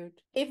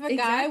cute. If a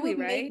guy exactly would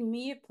make right.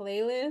 me a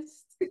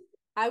playlist,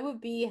 I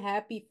would be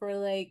happy for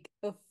like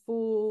a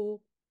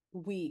full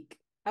week.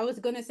 I was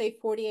gonna say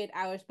 48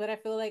 hours, but I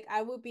feel like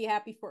I would be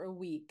happy for a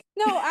week.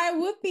 No, I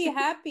would be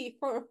happy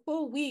for a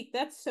full week.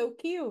 That's so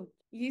cute.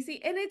 You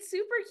see, and it's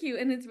super cute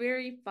and it's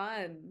very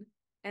fun.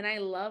 And I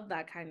love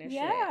that kind of shit.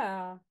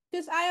 Yeah.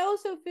 Because I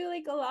also feel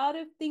like a lot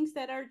of things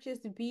that are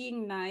just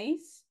being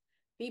nice,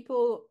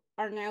 people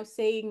are now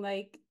saying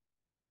like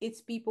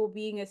it's people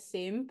being a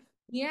simp.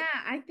 Yeah,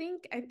 I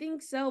think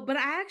so. But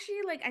I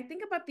actually like I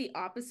think about the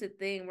opposite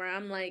thing where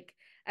I'm like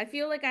I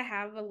feel like I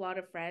have a lot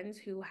of friends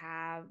who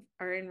have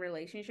are in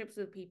relationships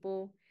with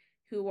people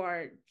who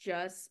are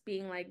just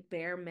being like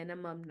bare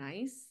minimum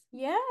nice.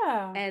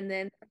 Yeah. And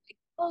then like,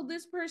 oh,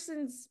 this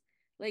person's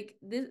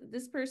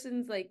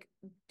like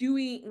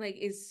doing like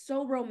is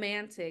so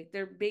romantic.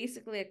 They're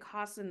basically a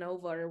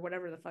Casanova or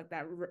whatever the fuck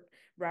that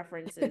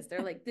reference is.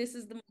 They're like, this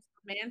is the most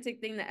romantic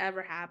thing that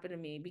ever happened to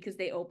me because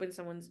they opened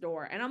someone's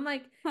door. And I'm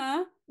like,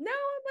 Huh? no,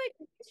 I'm like,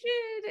 you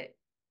should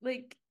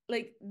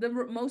like the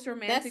most That's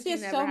romantic thing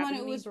just that ever someone happened to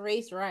who me. was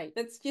raised right.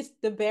 That's just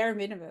the bare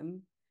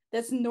minimum.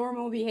 That's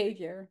normal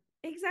behavior.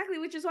 Exactly,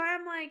 which is why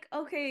I'm like,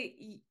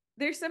 okay,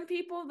 there's some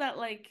people that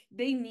like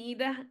they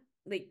need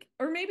like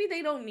or maybe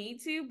they don't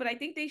need to, but I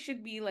think they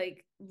should be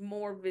like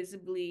more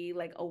visibly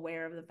like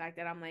aware of the fact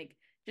that I'm like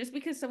just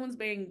because someone's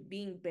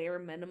being bare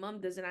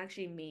minimum doesn't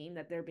actually mean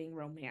that they're being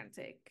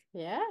romantic.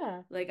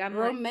 Yeah. Like I'm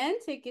like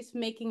Romantic is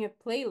making a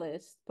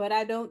playlist, but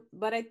I don't,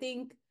 but I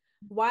think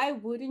why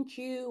wouldn't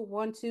you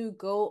want to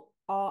go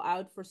all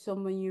out for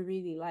someone you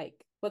really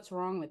like? What's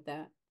wrong with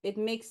that? It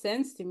makes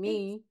sense to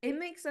me. it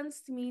makes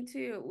sense to me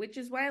too, which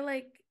is why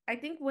like I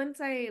think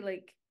once I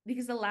like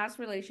because the last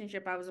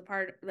relationship I was a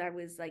part that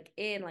was like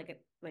in like a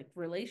like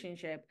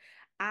relationship,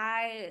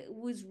 I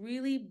was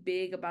really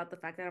big about the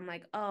fact that I'm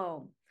like,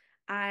 oh,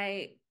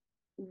 I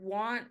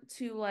want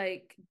to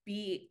like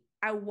be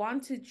I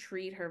want to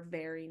treat her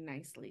very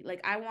nicely.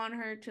 Like I want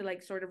her to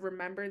like sort of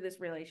remember this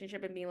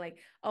relationship and be like,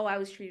 oh, I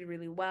was treated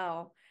really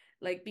well.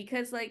 Like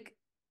because like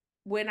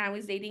when I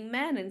was dating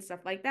men and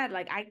stuff like that.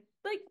 Like I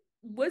like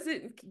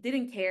wasn't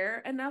didn't care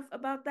enough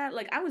about that.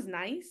 Like I was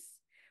nice,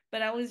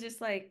 but I was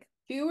just like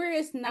You were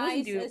as I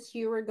wasn't nice doing as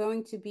you were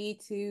going to be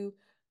to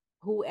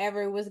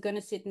whoever was going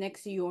to sit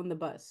next to you on the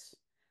bus.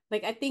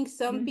 Like, I think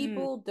some hmm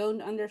people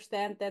don't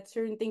understand that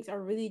certain things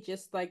are really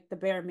just like the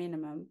bare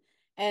minimum.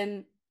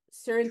 And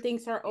certain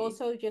things are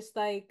also just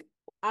like,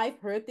 I've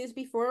heard this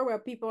before where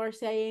people are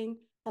saying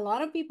a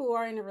lot of people who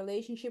are in a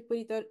relationship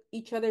with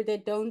each other, they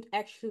don't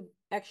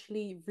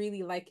actually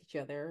really like each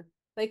other.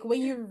 Like,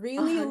 when you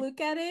really uh look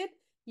at it,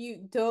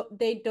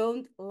 they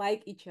don't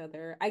like each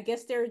other. I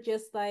guess they're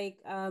just like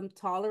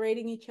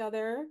tolerating each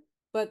other,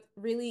 but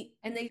really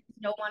and they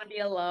don't want to be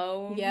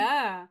alone.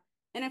 yeah.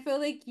 And I feel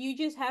like you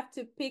just have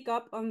to pick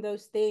up on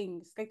those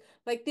things.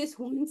 Like this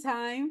one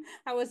time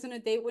I was on a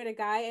date with a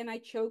guy and I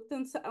choked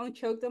on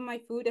my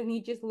food and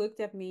he just looked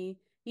at me.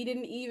 He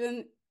didn't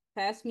even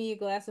pass me a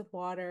glass of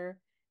water.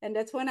 And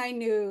that's when I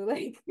knew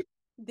like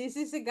this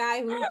is a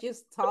guy who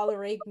just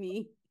tolerate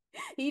me.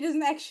 He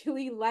doesn't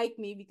actually like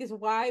me because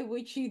why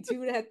would you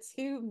do that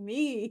to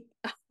me?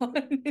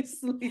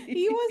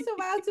 He Honestly. was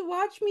about to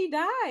watch me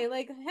die.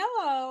 Like,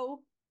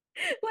 hello.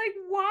 Like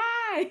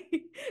why?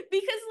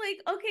 Because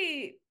like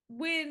okay,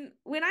 when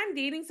I'm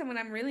dating someone,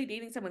 I'm really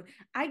dating someone,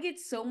 I get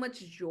so much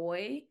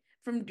joy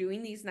from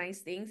doing these nice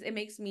things. It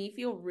makes me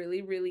feel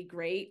really, really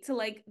great to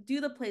like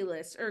do the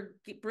playlist or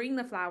bring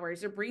the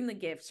flowers or bring the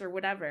gifts or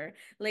whatever.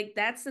 Like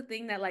that's the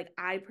thing that like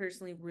I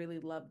personally really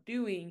love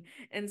doing.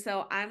 And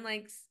so I'm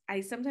like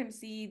I sometimes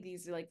see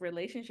these like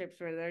relationships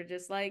where they're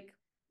just like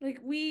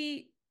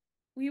we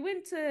we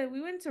went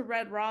to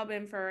Red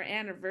Robin for our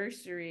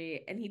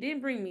anniversary and he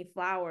didn't bring me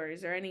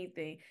flowers or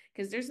anything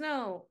because there's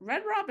no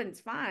Red Robin's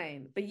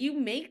fine, but you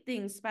make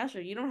things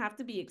special. You don't have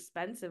to be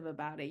expensive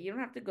about it. You don't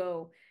have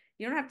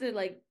to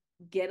like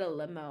get a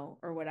limo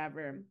or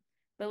whatever.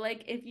 But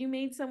like if you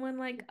made someone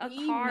like a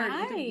Be card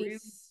with a really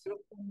nice.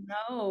 beautiful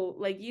note,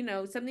 like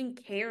something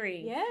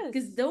caring.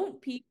 Because Yes.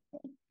 don't people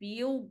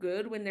feel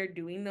good when they're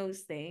doing those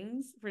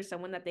things for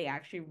someone that they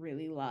actually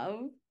really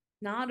love?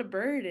 Not a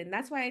burden.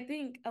 That's why I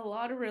think a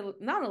lot of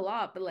not a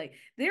lot, but like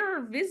there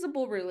are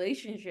visible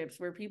relationships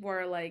where people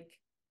are like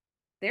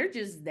they're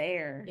just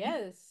there.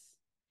 Yes.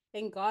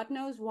 And God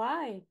knows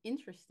why.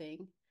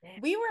 Interesting. Yeah.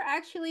 We were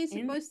actually And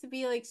supposed to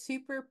be like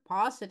super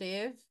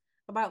positive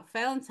about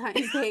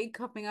Valentine's Day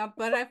coming up,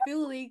 but I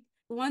feel like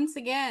once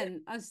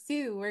again, us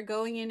two, we're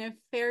going in a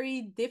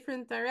very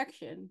different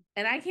direction.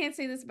 and I can't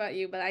say this about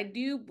you, but I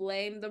do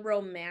blame the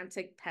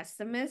romantic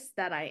pessimist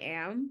that I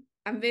am.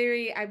 I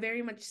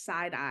very much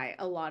side eye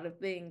a lot of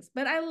things,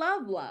 but I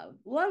love love.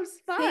 Love's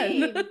fun.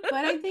 Same, but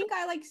I think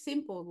I like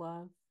simple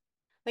love.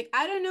 Like,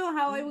 I don't know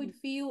how I would Mm,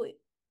 feel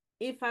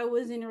if I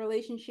was in a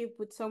relationship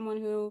with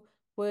someone who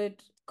would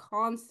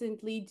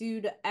constantly do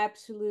the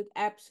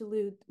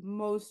absolute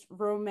most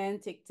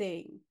romantic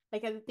thing.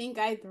 Like, I think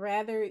I'd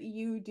rather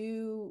you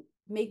do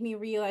make me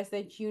realize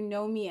that you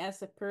know me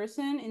as a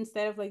person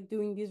instead of like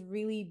doing these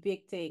really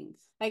big things.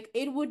 Like,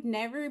 it would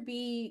never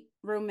be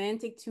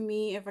romantic to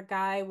me if a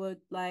guy would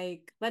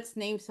like, let's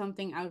name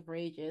something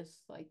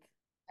outrageous. Like,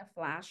 a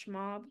flash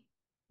mob.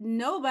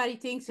 nobody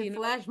thinks a Do you know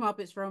flash mob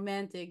is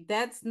romantic.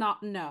 That's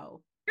not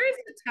no. there's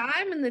a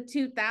time in the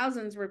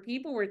 2000s where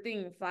people were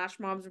thinking flash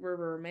mobs were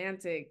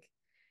romantic.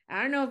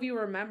 I don't know if you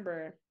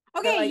remember, but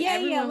Okay, like yeah, yeah.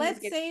 everyone was Let's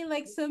getting say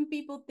like some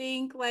people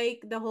think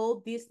like the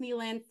whole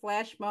Disneyland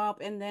flash mob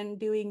and then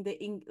doing the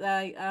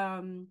like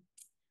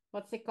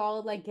what's it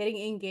called? Like getting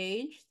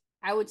engaged.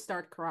 I would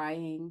start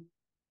crying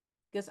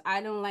because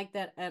I don't like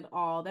that at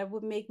all. That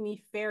would make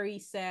me very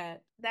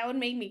sad. that would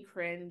make me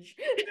cringe.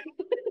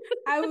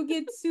 I would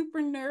get super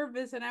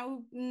nervous and I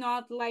would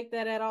not like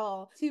that at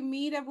all. To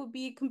me, that would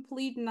be a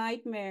complete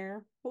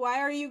nightmare. Why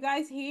are you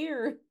guys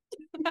here?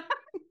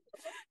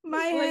 My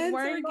Like, hands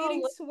why are are you all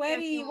getting looking at me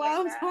sweaty like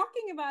while I'm that?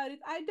 talking about it.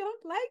 I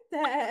don't like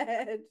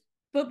that.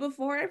 But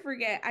before I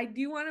forget, I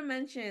do want to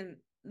mention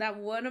that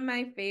one of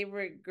my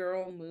favorite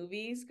girl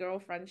movies, girl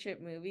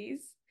friendship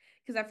movies,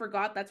 because I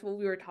forgot that's what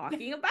we were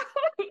talking about,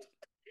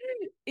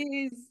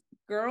 is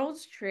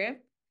Girls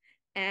Trip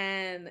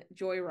and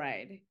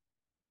Joyride.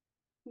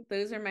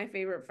 Those are my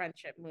favorite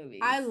friendship I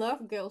movies.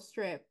 love Girls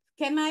Trip.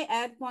 Can I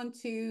add one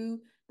to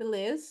the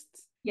list?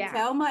 Yeah.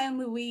 Thelma and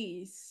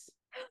Louise.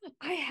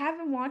 I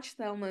haven't watched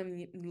Thelma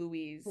and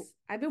Louise.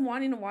 I've been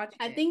wanting to watch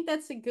I it. think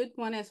that's a good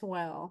one as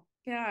well.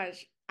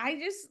 Gosh, I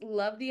just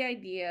love the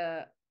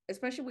idea,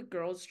 especially with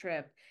Girls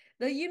Trip,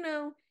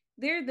 that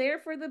they're there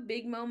for the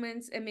big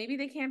moments and maybe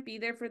they can't be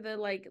there for the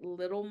like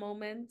little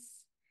moments,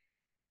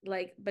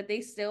 like, but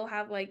they still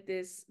have like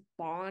this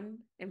bond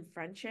and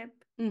friendship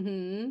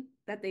Mm-hmm.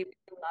 that they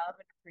really love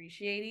and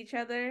appreciate each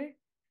other.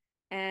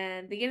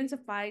 And they get into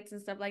fights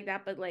and stuff like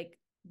that, but like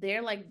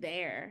they're like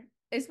there.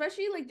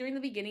 Especially like during the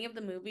beginning of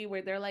the movie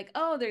where they're like,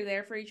 oh, they're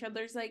there for each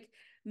other's like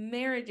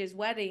marriages,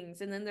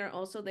 weddings, and then they're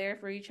also there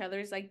for each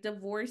other's like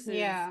divorces.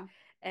 Yeah.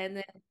 And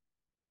then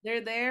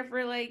they're there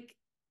for like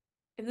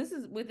and this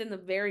is within the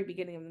very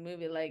beginning of the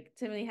movie, like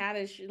Tiffany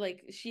Haddish,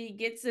 like she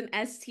gets an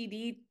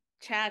STD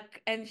check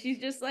and she's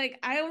just like,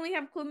 I only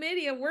have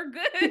chlamydia, we're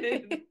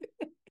good.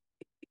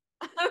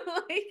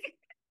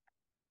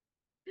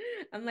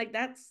 I'm like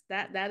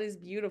that is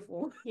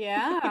beautiful.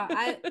 Yeah,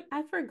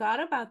 I forgot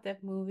about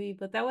that movie,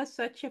 but that was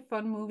such a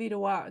fun movie to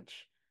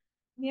watch.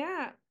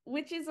 Yeah,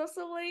 which is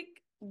also like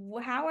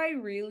how I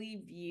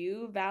really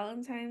view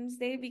Valentine's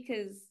Day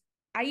because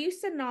I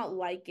used to not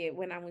like it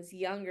when I was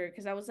younger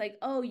because I was like,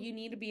 oh, you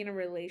need to be in a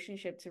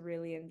relationship to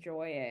really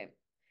enjoy it.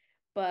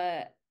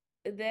 But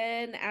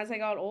then as I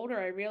got older,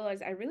 I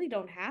realized I really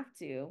don't have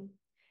to,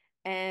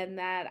 and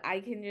that I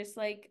can just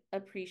like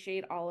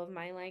appreciate all of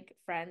my like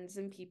friends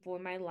and people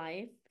in my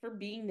life for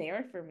being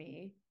there for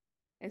me.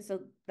 And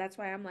so that's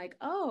why I'm like,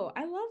 oh,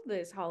 I love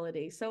this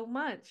holiday so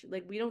much.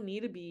 Like we don't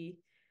need to be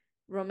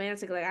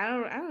romantic. Like I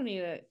don't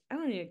need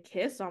a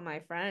kiss on my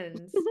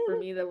friends for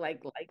me to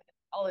like the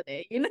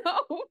holiday, you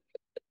know?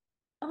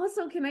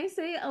 Also, can I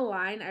say a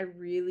line I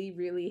really,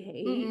 really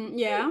hate? Mm-mm,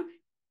 yeah.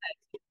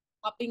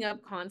 Popping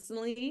up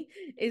constantly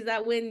is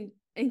that when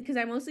and because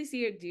I mostly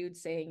see a dude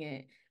saying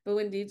it, but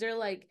when dudes are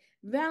like,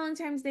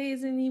 Valentine's Day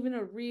isn't even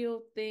a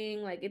real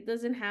thing, like it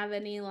doesn't have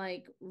any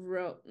like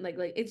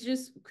it's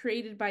just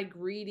created by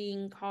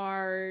greeting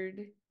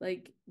card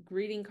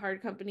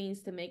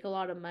companies to make a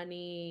lot of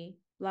money,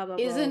 blah blah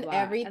blah blah Isn't blah. And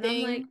I'm like,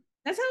 everything,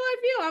 that's how I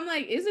feel. I'm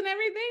like, isn't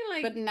everything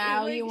but like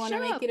now you want to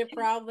shut make up? it a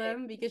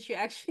problem because you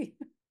actually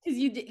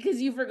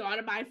Because you forgot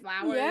to buy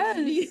flowers.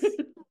 Yes,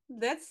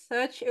 that's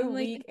such a I'm like,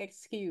 weak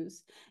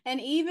excuse. And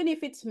even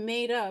if it's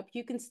made up,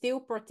 you can still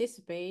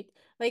participate.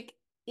 Like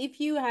if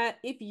you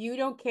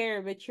don't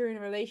care, but you're in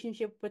a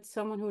relationship with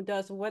someone who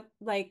does what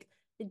like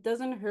it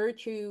doesn't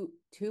hurt you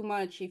too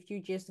much if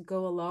you just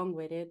go along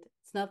with it.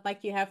 It's not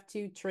like you have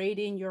to trade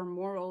in your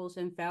morals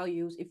and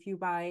values if you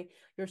buy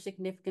your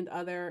significant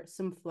other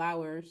some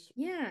flowers.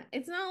 Yeah,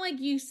 it's not like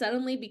you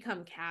suddenly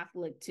become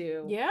Catholic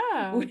too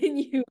Yeah.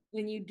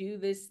 when you do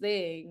this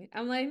thing.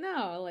 I'm like,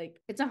 no, like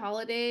it's a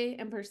holiday,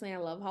 and personally I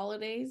love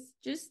holidays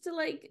just to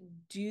like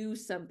do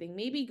something,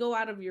 maybe go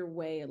out of your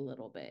way a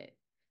little bit.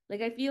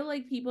 Like I feel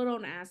like people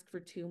don't ask for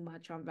too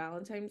much on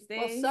Valentine's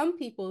Well, Day. some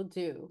people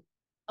do,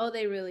 Oh,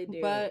 they really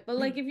do. but But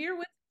like if you're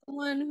with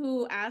someone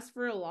who asks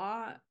for a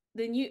lot,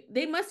 then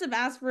they must have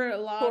asked for a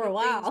lot for a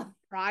of things while.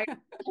 prior to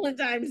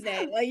Valentine's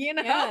Day. Like,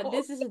 Yeah,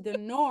 this is the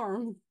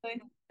norm.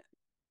 like,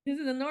 this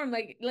is the norm.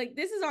 Like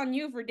this is on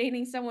you for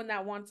dating someone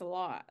that wants a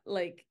lot.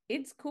 Like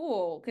it's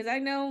cool because I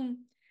know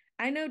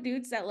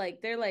dudes that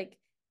like they're like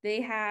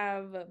they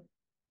have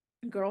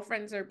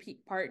girlfriends or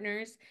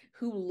partners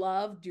who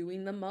love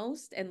doing the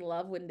most and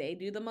love when they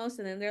do the most,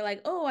 and then they're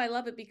like, "Oh, I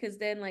love it because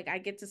then like I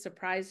get to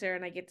surprise her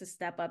and I get to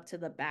step up to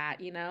the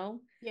bat, you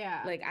know?"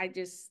 Yeah. Like I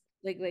just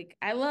like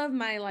I love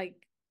my like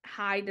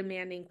high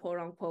demanding quote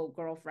unquote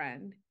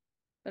girlfriend.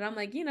 But I'm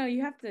like, you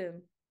have to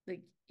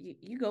like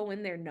you go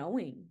in there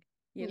knowing,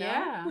 you know?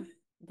 Yeah.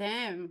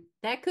 Damn.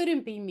 That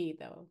couldn't be me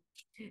though.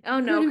 Oh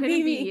no, Couldn't be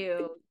couldn't be me.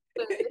 you.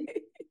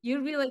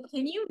 You'd be like,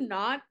 can you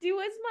not do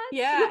as much?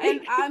 Yeah, and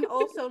Like, I'm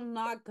also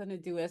not gonna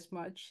do as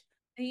much.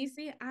 and you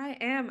see,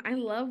 I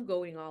love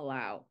going all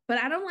out, but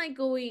I don't like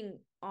going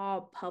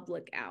all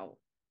public out.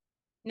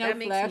 No That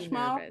makes me flash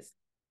mob. nervous.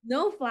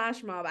 No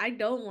flash mob. I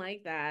don't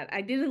like that.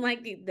 I didn't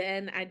like it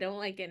then. I don't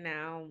like it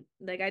now.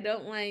 Like I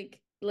don't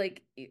like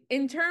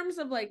in terms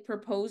of like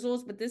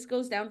proposals, but this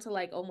goes down to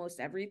like almost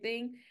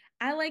everything.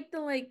 I like the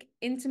like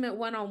intimate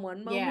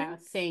one-on-one Yeah,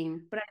 moments,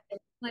 same. but I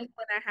don't like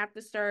when I have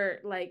to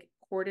start like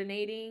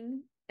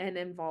coordinating and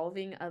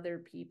involving other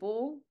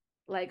people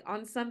like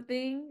on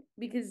something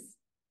because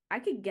I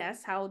could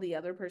guess how the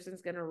other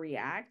person's gonna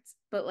react,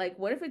 but like,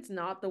 what if it's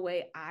not the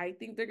way I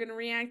think they're gonna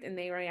react and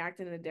they react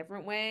in a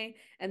different way?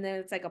 And then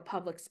it's like a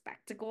public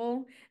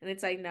spectacle, and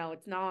it's like, no,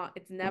 it's not,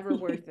 it's never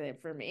worth it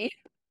for me.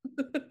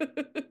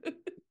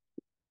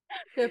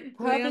 The Like,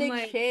 I'm public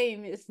like,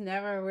 shame is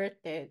never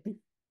worth it.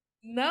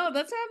 no,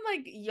 that's why I'm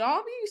like,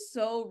 y'all be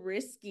so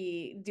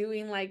risky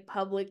doing like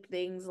public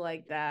things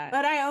like that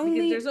But I because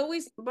only there's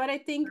always but I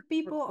think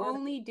people recording.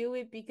 only do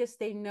it because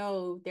they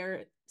know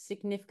their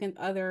significant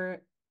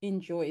other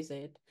enjoys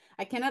it.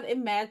 I cannot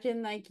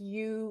imagine like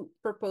you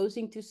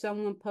proposing to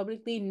someone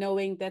publicly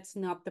knowing that's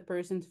not the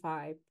person's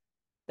vibe.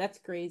 That's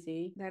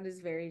crazy. That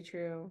is very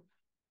true.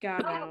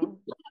 God no.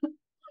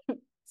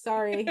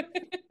 Sorry.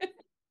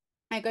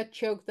 I got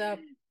choked up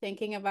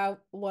thinking about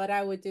what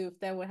I would do if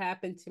that would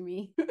happen to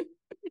me.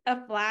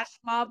 A flash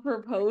mob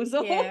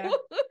proposal. Yeah.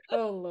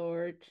 Oh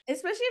Lord.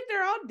 Especially if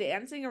they're all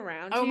dancing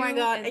around Oh my you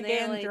God. and they're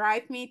Again, like,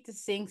 drive me to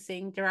Sing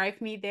Sing. Drive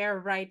me there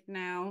right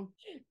now.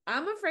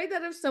 I'm afraid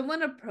that if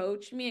someone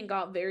approached me and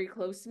got very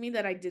close to me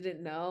that I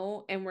didn't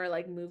know and were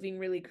like moving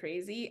really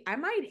crazy, I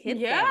might hit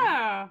them.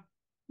 Yeah.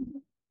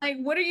 Like,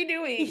 what are you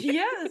doing?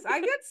 Yes, I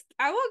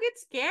will get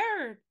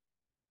scared.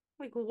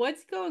 Like,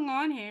 what's going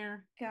on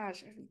here?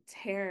 Gosh, I'm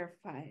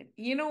terrified.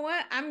 You know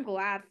what? I'm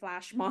glad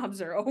flash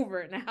mobs are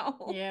over now.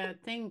 Yeah,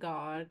 thank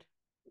God.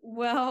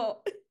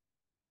 Well,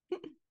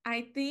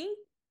 I think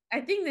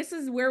I think this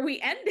is where we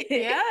end it.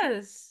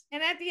 Yes.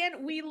 And at the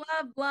end, we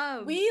love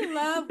love. We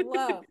love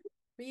love,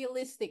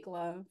 realistic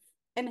love,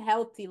 and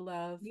healthy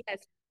love. Yes,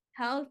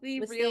 healthy,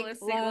 Realistic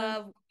realistic love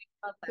love. We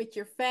love that. with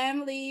your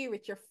family,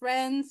 with your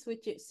friends,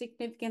 with your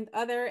significant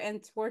other,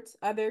 and towards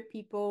other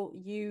people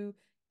you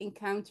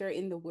encounter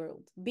in the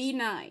world. Be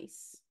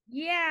nice.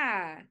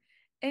 Yeah.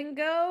 And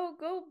go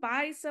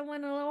buy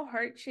someone a little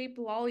heart-shaped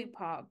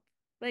lollipop.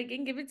 Like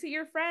and give it to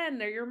your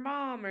friend or your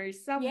mom or Yeah,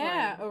 someone.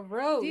 a Do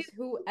rose,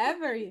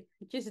 whoever,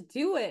 just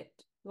do it.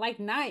 Like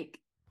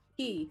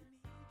Nike.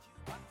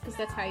 Because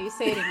that's how you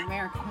say it in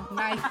America.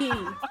 Nike.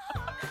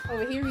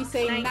 Over here we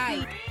say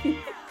Nike. Nike.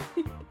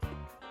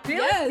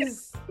 Really?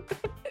 Yes.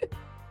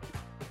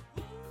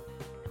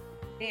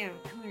 Damn,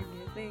 I learned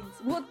new things.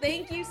 Well,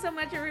 thank you so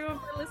much everyone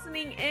for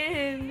listening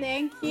in.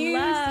 Thank you.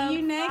 Love. See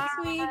you next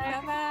week.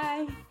 Bye.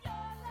 Bye bye.